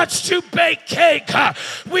 We watched you bake cake.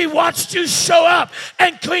 We watched you show up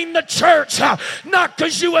and clean the church, not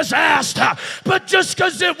because you was asked, but just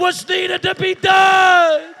because it was needed to be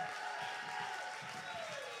done.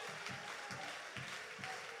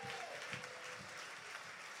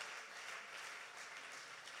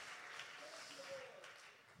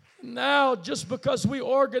 Now, just because we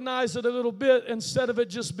organize it a little bit, instead of it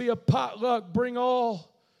just be a potluck, bring all,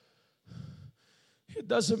 it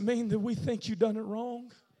doesn't mean that we think you done it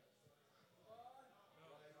wrong.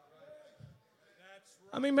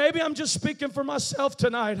 I mean, maybe I'm just speaking for myself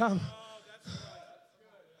tonight.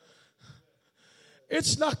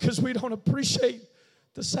 It's not because we don't appreciate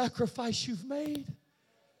the sacrifice you've made.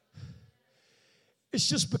 It's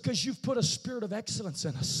just because you've put a spirit of excellence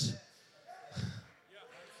in us.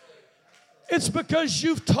 It's because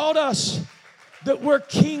you've taught us that we're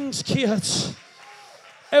king's kids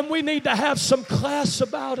and we need to have some class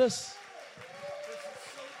about us.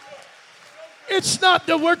 It's not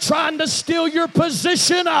that we're trying to steal your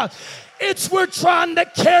position. It's we're trying to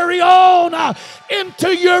carry on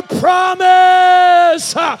into your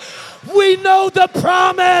promise. We know the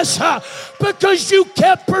promise because you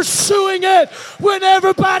kept pursuing it when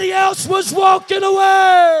everybody else was walking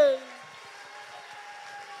away.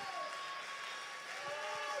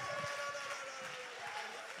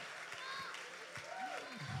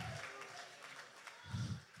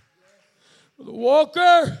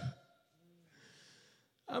 Walker,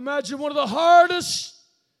 I imagine one of the hardest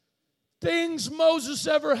things Moses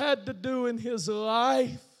ever had to do in his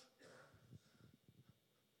life,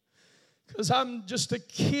 because I'm just a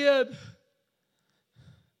kid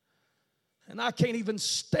and I can't even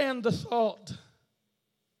stand the thought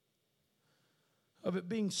of it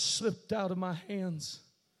being slipped out of my hands.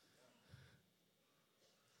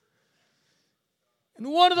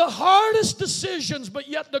 And one of the hardest decisions, but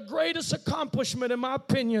yet the greatest accomplishment, in my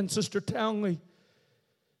opinion, Sister Townley,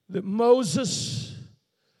 that Moses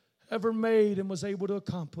ever made and was able to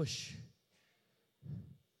accomplish,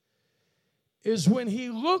 is when he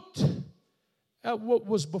looked at what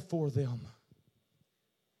was before them.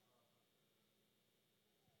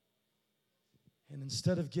 And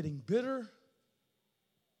instead of getting bitter,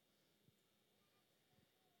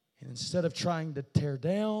 and instead of trying to tear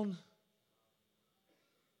down,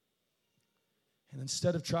 and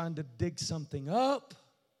instead of trying to dig something up,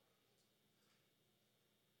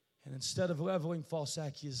 and instead of leveling false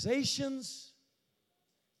accusations,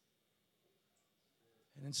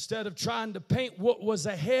 and instead of trying to paint what was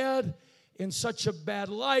ahead in such a bad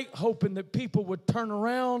light, hoping that people would turn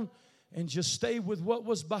around and just stay with what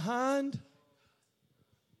was behind,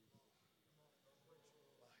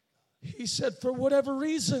 he said, for whatever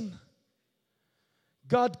reason,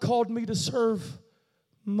 God called me to serve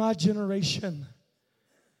my generation,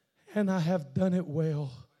 and I have done it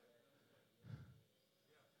well.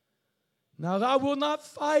 Now, I will not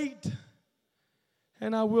fight,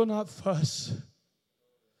 and I will not fuss,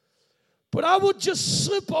 but I will just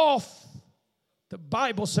slip off The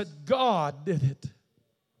Bible said God did it.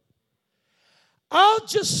 I'll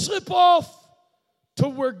just slip off to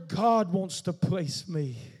where God wants to place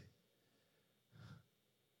me.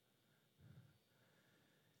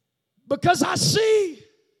 Because I see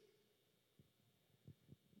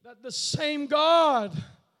that the same God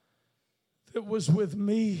that was with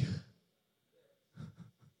me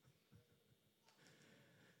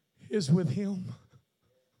is with him.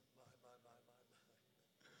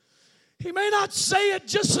 He may not say it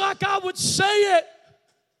just like I would say it,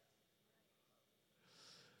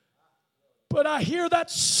 but I hear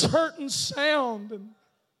that certain sound and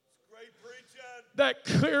that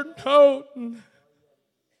clear note. And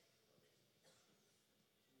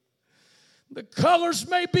the colors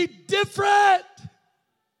may be different.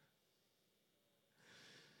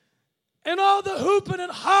 And all the hooping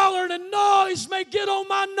and hollering and noise may get on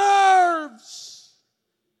my nerves.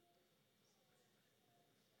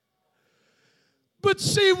 But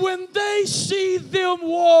see, when they see them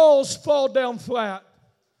walls fall down flat,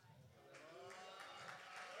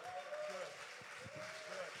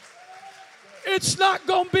 it's not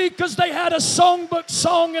going to be because they had a songbook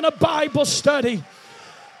song in a Bible study.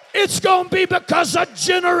 It's going to be because a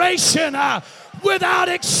generation, without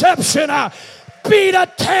exception, beat a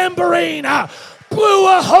tambourine, blew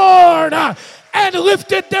a horn, and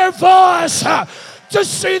lifted their voice to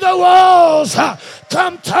see the walls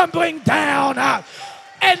come tumbling down.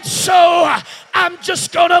 And so I'm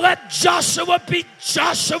just going to let Joshua be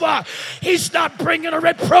Joshua. He's not bringing a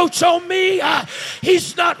reproach on me.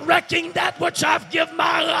 He's not wrecking that which I've given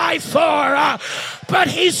my life for. But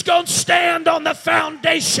he's going to stand on the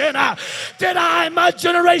foundation that I and my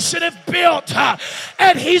generation have built.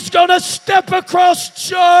 And he's going to step across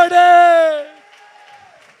Jordan.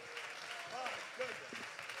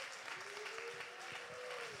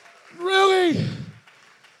 Really?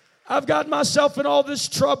 I've got myself in all this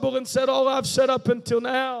trouble and said all I've said up until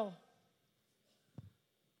now.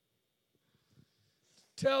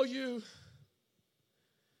 Tell you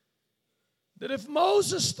that if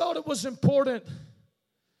Moses thought it was important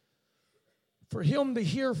for him to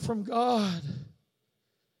hear from God,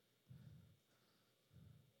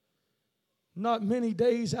 not many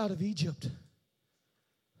days out of Egypt,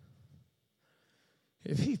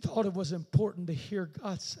 if he thought it was important to hear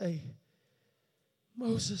God say,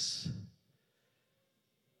 Moses,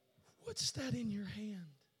 what's that in your hand?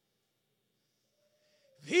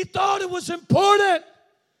 If he thought it was important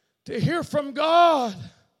to hear from God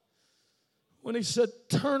when he said,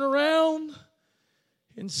 turn around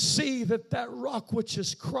and see that that rock which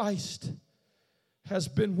is Christ has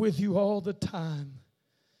been with you all the time.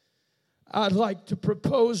 I'd like to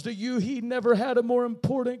propose to you, he never had a more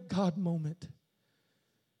important God moment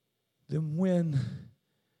than when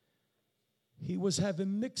he was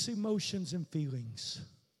having mixed emotions and feelings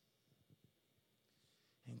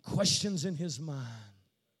and questions in his mind.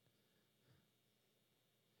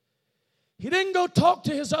 He didn't go talk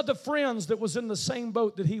to his other friends that was in the same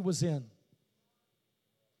boat that he was in.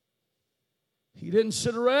 He didn't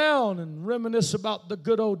sit around and reminisce about the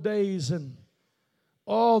good old days and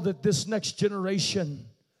all that this next generation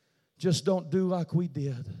just don't do like we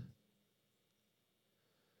did.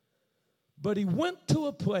 But he went to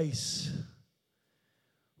a place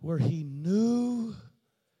where he knew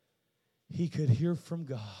he could hear from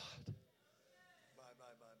God.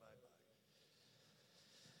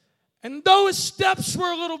 And though his steps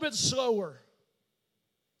were a little bit slower,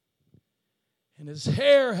 and his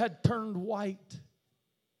hair had turned white,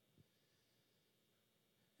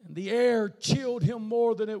 and the air chilled him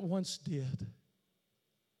more than it once did,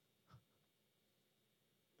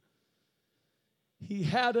 he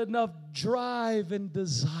had enough drive and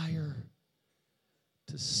desire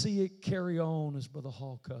to see it carry on as Brother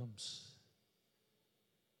Hall comes.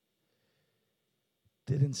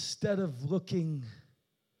 That instead of looking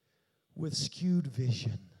with skewed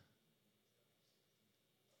vision,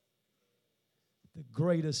 the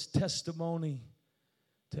greatest testimony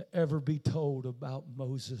to ever be told about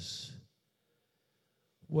Moses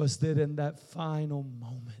was that in that final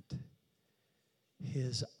moment,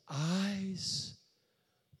 his eyes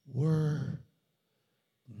were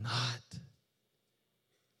not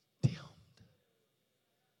dimmed.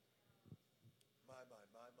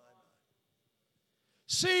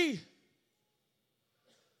 See,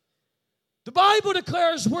 the Bible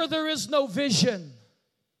declares where there is no vision,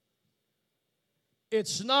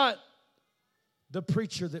 it's not the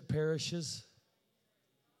preacher that perishes.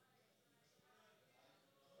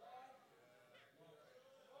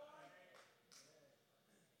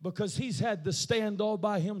 Because he's had to stand all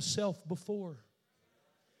by himself before.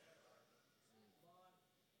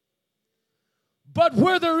 But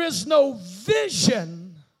where there is no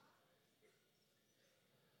vision,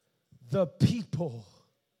 the people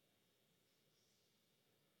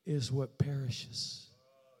is what perishes.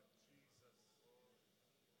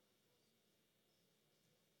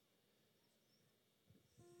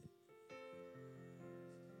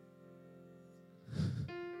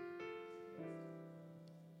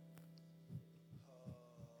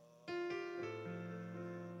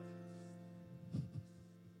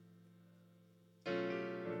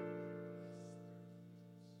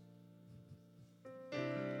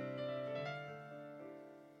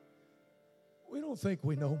 We don't think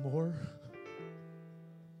we know more.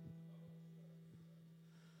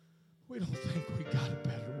 We don't think we got a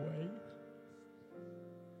better way.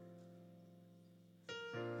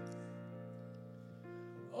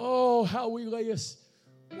 Oh, how we lay us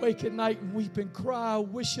awake at night and weep and cry,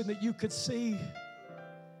 wishing that you could see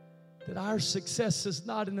that our success is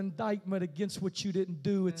not an indictment against what you didn't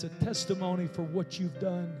do. It's a testimony for what you've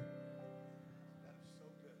done.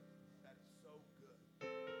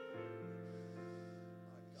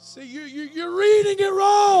 See, you're reading it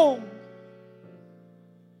wrong.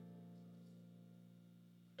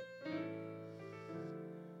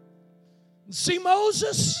 See,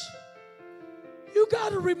 Moses, you got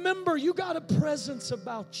to remember, you got a presence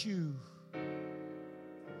about you.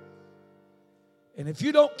 And if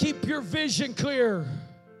you don't keep your vision clear,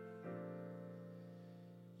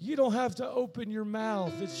 you don't have to open your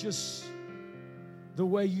mouth. It's just the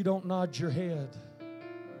way you don't nod your head.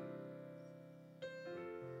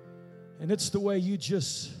 And it's the way you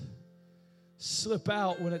just slip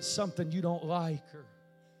out when it's something you don't like.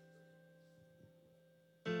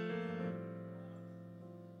 The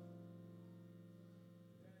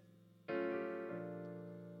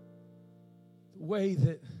way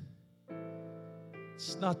that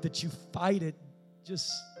it's not that you fight it.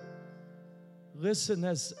 Just listen,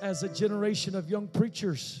 as a generation of young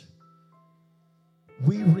preachers,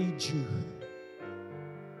 we read you.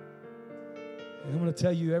 And I'm going to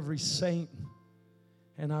tell you, every saint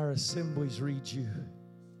in our assemblies reads you.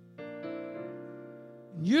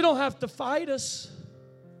 You don't have to fight us.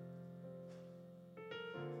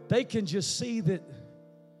 They can just see that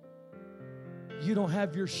you don't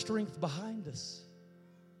have your strength behind us.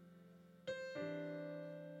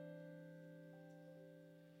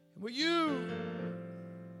 Well,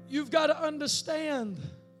 you've got to understand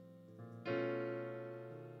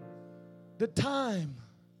the time.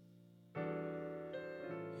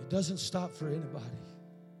 It doesn't stop for anybody.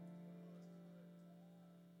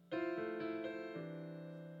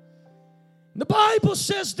 The Bible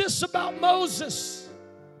says this about Moses.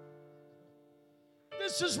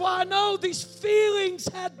 This is why I know these feelings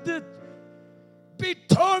had to be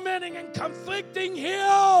tormenting and conflicting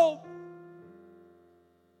him.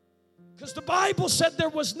 Because the Bible said there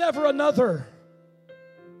was never another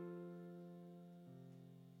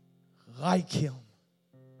like him.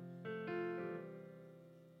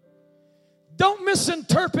 Don't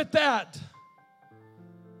misinterpret that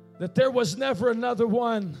there was never another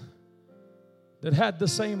one that had the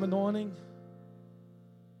same anointing,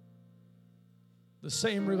 the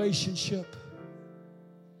same relationship.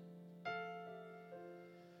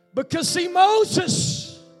 Because see,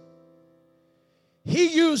 Moses,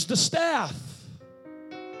 he used the staff.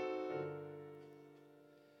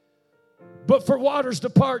 But for waters to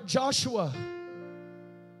part, Joshua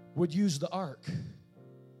would use the ark.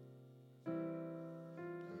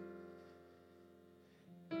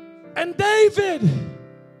 And David,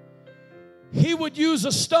 he would use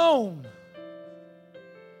a stone.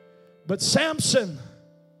 But Samson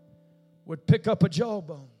would pick up a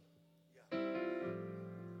jawbone.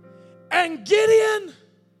 And Gideon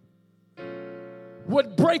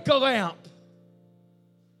would break a lamp.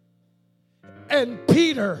 And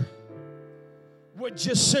Peter would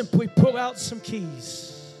just simply pull out some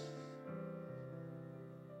keys.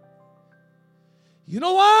 You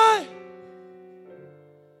know why?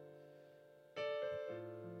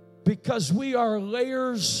 Because we are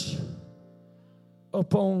layers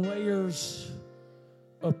upon layers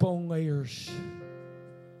upon layers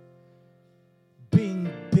being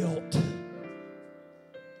built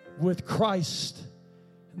with Christ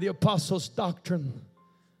and the apostles' doctrine,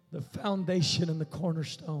 the foundation and the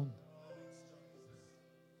cornerstone.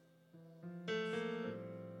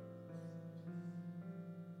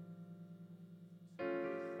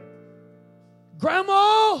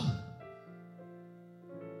 Grandma,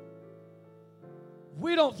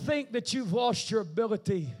 we don't think that you've lost your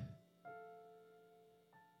ability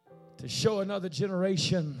to show another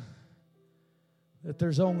generation that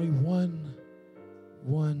there's only one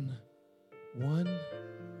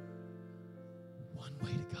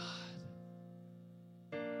way to God.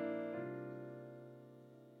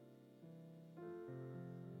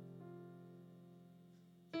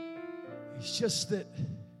 It's just that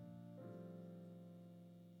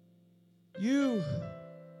you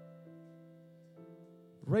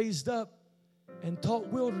raised up and taught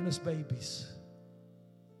wilderness babies.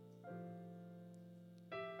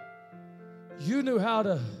 You knew how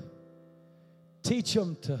to teach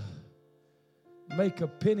them to make a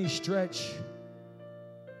penny stretch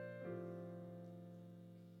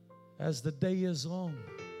as the day is long.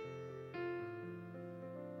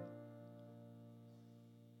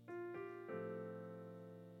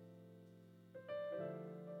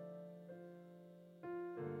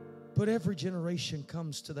 But every generation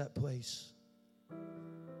comes to that place.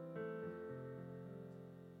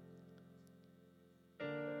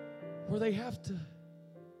 Where they have to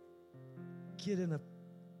get in a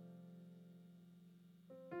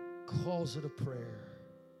closet of prayer.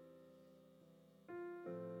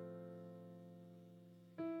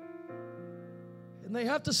 And they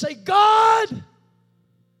have to say, God,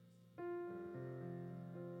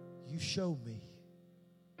 you show me.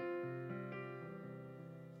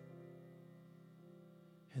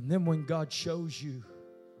 And then when God shows you,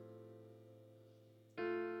 you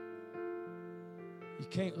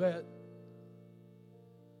can't let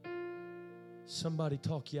somebody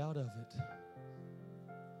talk you out of it.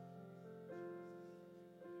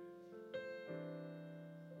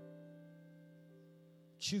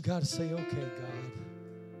 But you got to say, okay, God,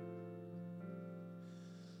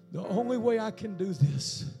 the only way I can do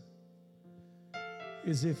this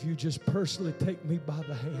is if you just personally take me by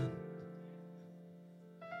the hand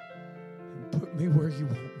and put me where you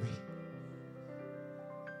want me.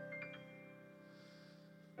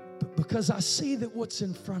 But because I see that what's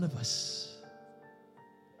in front of us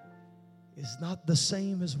is not the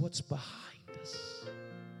same as what's behind us.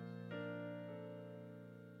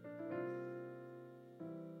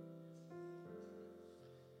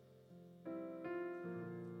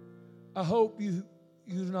 I hope you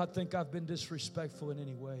do not think I've been disrespectful in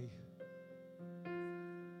any way.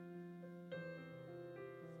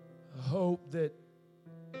 I hope that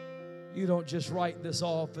you don't just write this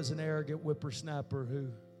off as an arrogant whippersnapper who's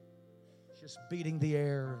just beating the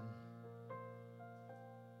air.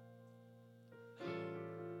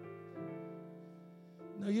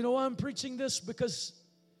 Now, you know why I'm preaching this? Because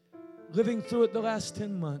living through it the last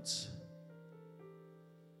 10 months,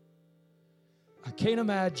 I can't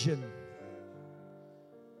imagine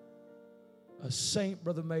a saint,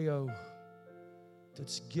 Brother Mayo,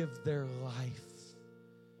 that's give their life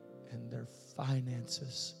and their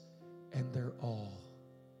finances and their all,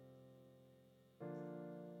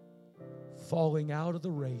 falling out of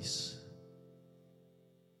the race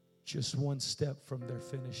just one step from their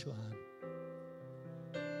finish line.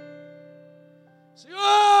 Say,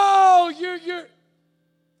 oh, you're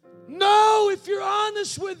no, if you're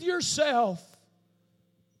honest with yourself,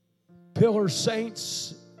 Pillar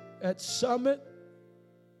Saints at Summit,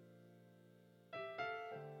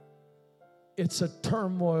 it's a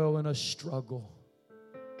turmoil and a struggle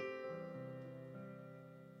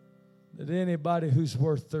that anybody who's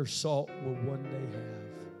worth their salt will one day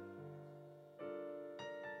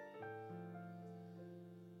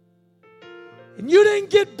have. And you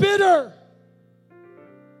didn't get bitter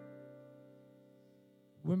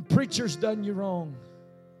when preachers done you wrong.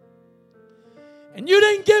 And you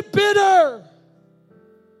didn't get bitter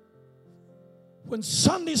when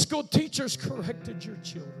Sunday school teachers corrected your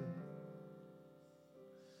children.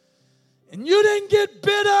 And you didn't get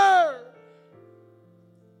bitter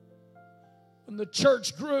when the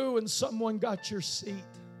church grew and someone got your seat.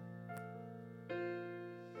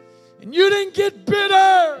 And you didn't get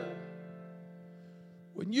bitter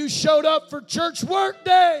when you showed up for church work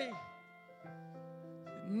day.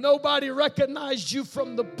 Nobody recognized you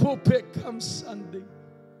from the pulpit come Sunday.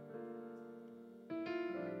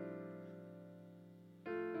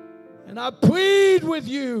 And I plead with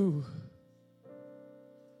you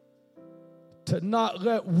to not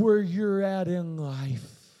let where you're at in life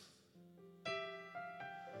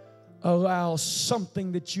allow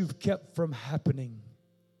something that you've kept from happening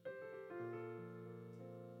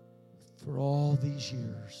for all these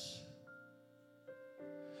years.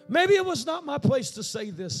 Maybe it was not my place to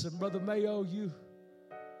say this, and Brother Mayo, you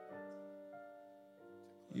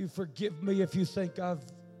forgive me if you think I've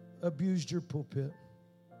abused your pulpit.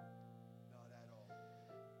 Not at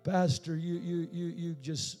all. Pastor, you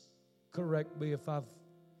just correct me if I've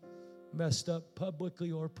messed up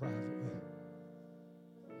publicly or privately.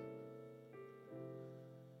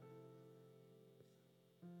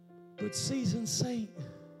 But seasoned saint,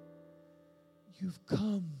 You've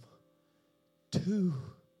come too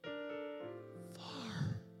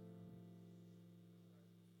far.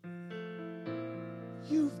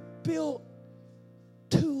 You've built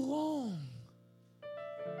too long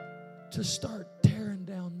to start tearing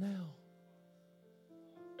down now.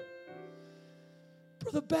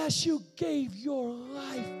 Brother Bass, you gave your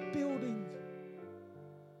life building.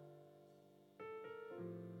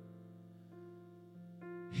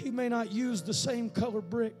 He may not use the same color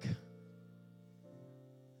brick.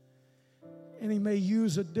 And he may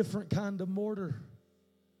use a different kind of mortar.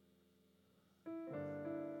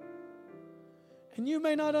 And you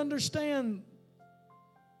may not understand.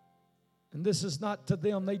 And this is not to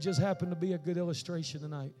them. They just happen to be a good illustration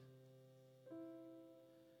tonight.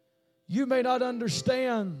 You may not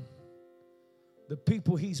understand the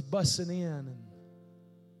people he's bussing in.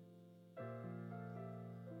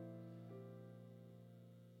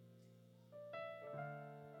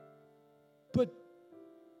 But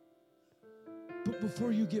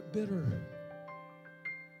before you get bitter,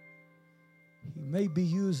 he may be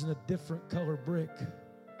using a different color brick,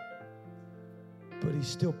 but he's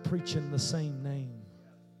still preaching the same name.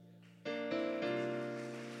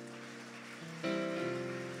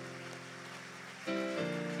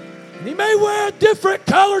 And he may wear a different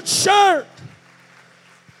colored shirt,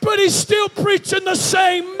 but he's still preaching the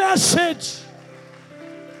same message.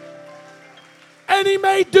 And he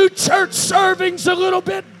may do church servings a little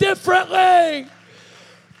bit differently,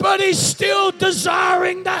 but he's still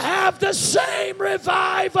desiring to have the same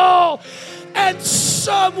revival. And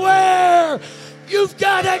somewhere you've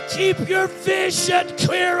got to keep your vision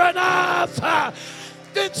clear enough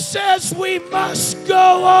that says we must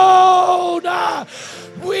go on.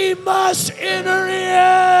 We must enter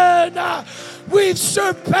in. We've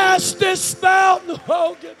surpassed this mountain.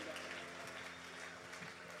 Oh, goodness.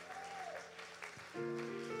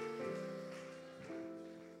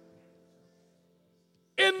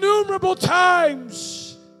 Innumerable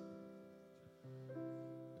times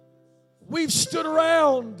we've stood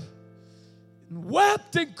around and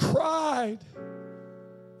wept and cried.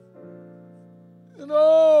 And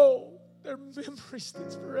oh, they're memories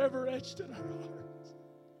that's forever etched in our hearts.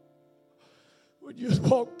 When you'd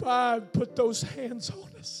walk by and put those hands on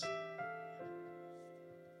us.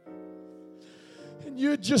 And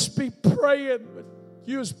you'd just be praying, but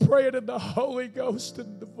you was praying in the Holy Ghost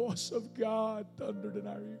and the voice of God thundered in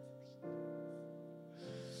our ears.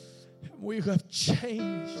 And we have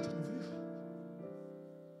changed.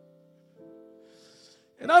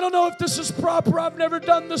 And I don't know if this is proper. I've never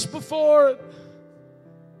done this before.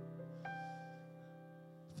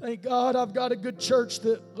 Thank God I've got a good church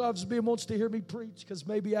that loves me and wants to hear me preach, because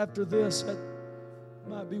maybe after this, that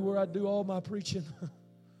might be where I do all my preaching.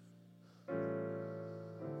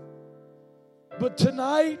 But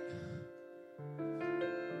tonight,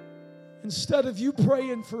 instead of you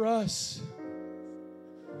praying for us,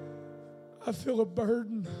 I feel a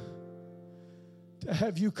burden to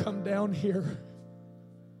have you come down here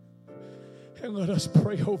and let us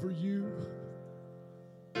pray over you.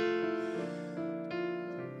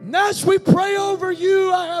 And as we pray over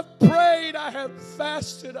you, I have prayed, I have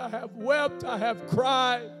fasted, I have wept, I have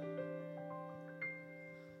cried.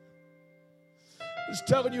 Just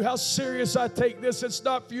telling you how serious I take this. It's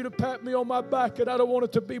not for you to pat me on my back, and I don't want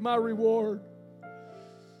it to be my reward.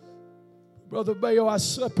 Brother Mayo, I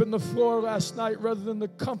slept in the floor last night rather than the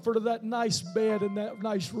comfort of that nice bed in that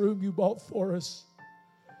nice room you bought for us.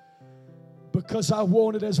 Because I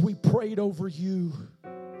wanted, as we prayed over you,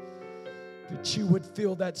 that you would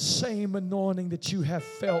feel that same anointing that you have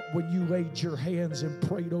felt when you laid your hands and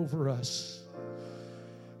prayed over us.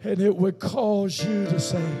 And it would cause you to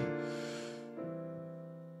say,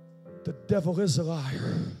 the devil is a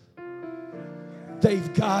liar.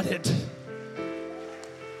 They've got it.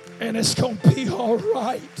 And it's going to be all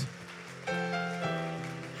right.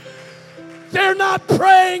 They're not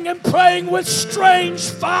praying and praying with strange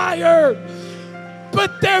fire,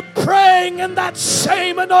 but they're praying in that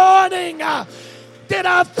same anointing that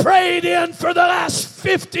I've prayed in for the last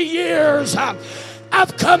 50 years.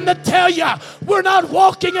 I've come to tell you, we're not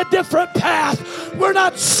walking a different path. We're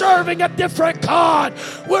not serving a different God.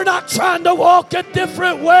 We're not trying to walk a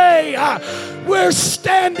different way. We're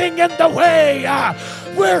standing in the way.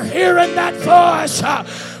 We're hearing that voice.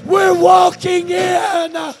 We're walking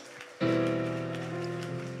in.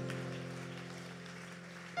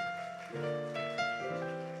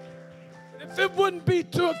 If it wouldn't be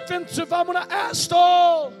too offensive, I'm going to ask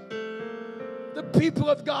all the people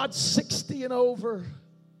of God 60 and over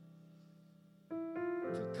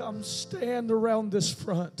to come stand around this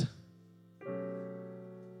front.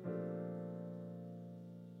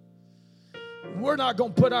 We're not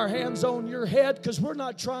going to put our hands on your head because we're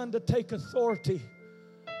not trying to take authority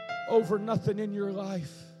over nothing in your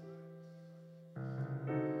life.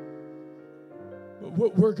 But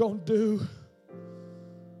what we're going to do,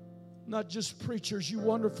 not just preachers, you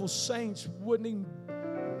wonderful saints, wouldn't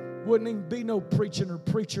even be no preaching or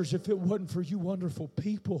preachers if it wasn't for you wonderful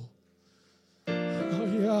people. Oh,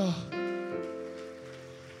 yeah.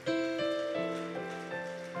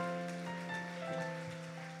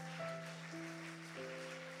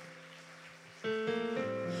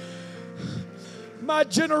 My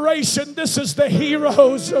generation, this is the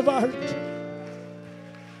heroes of our...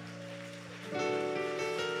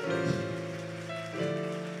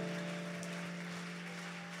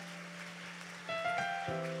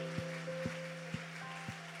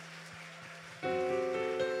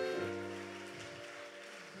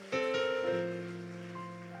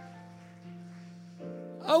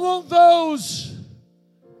 I want those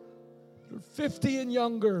who are 50 and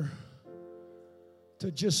younger to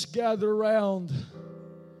just gather around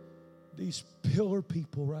these pillar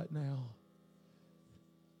people right now.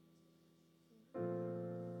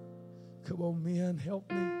 Come on, men, help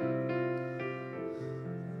me.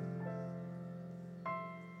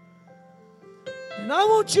 And I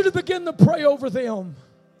want you to begin to pray over them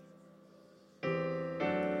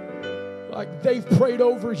like they've prayed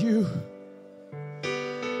over you.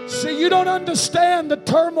 See, you don't understand the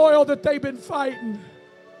turmoil that they've been fighting.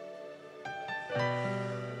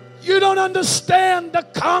 You don't understand the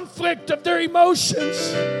conflict of their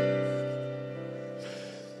emotions.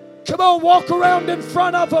 Come on, walk around in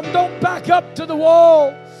front of them. Don't back up to the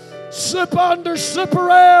wall. Slip under, slip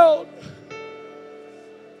around.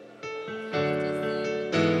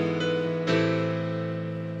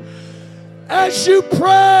 As you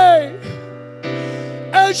pray,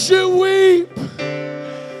 as you weep,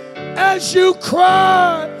 as you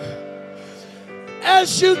cry,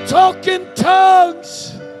 as you talk in tongues,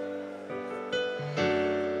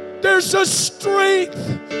 there's a strength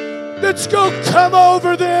that's going to come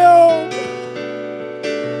over them.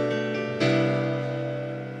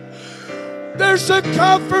 There's a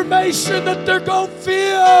confirmation that they're going to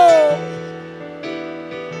feel.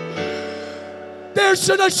 There's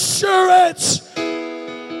an assurance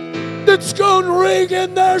that's going to ring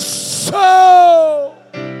in their soul.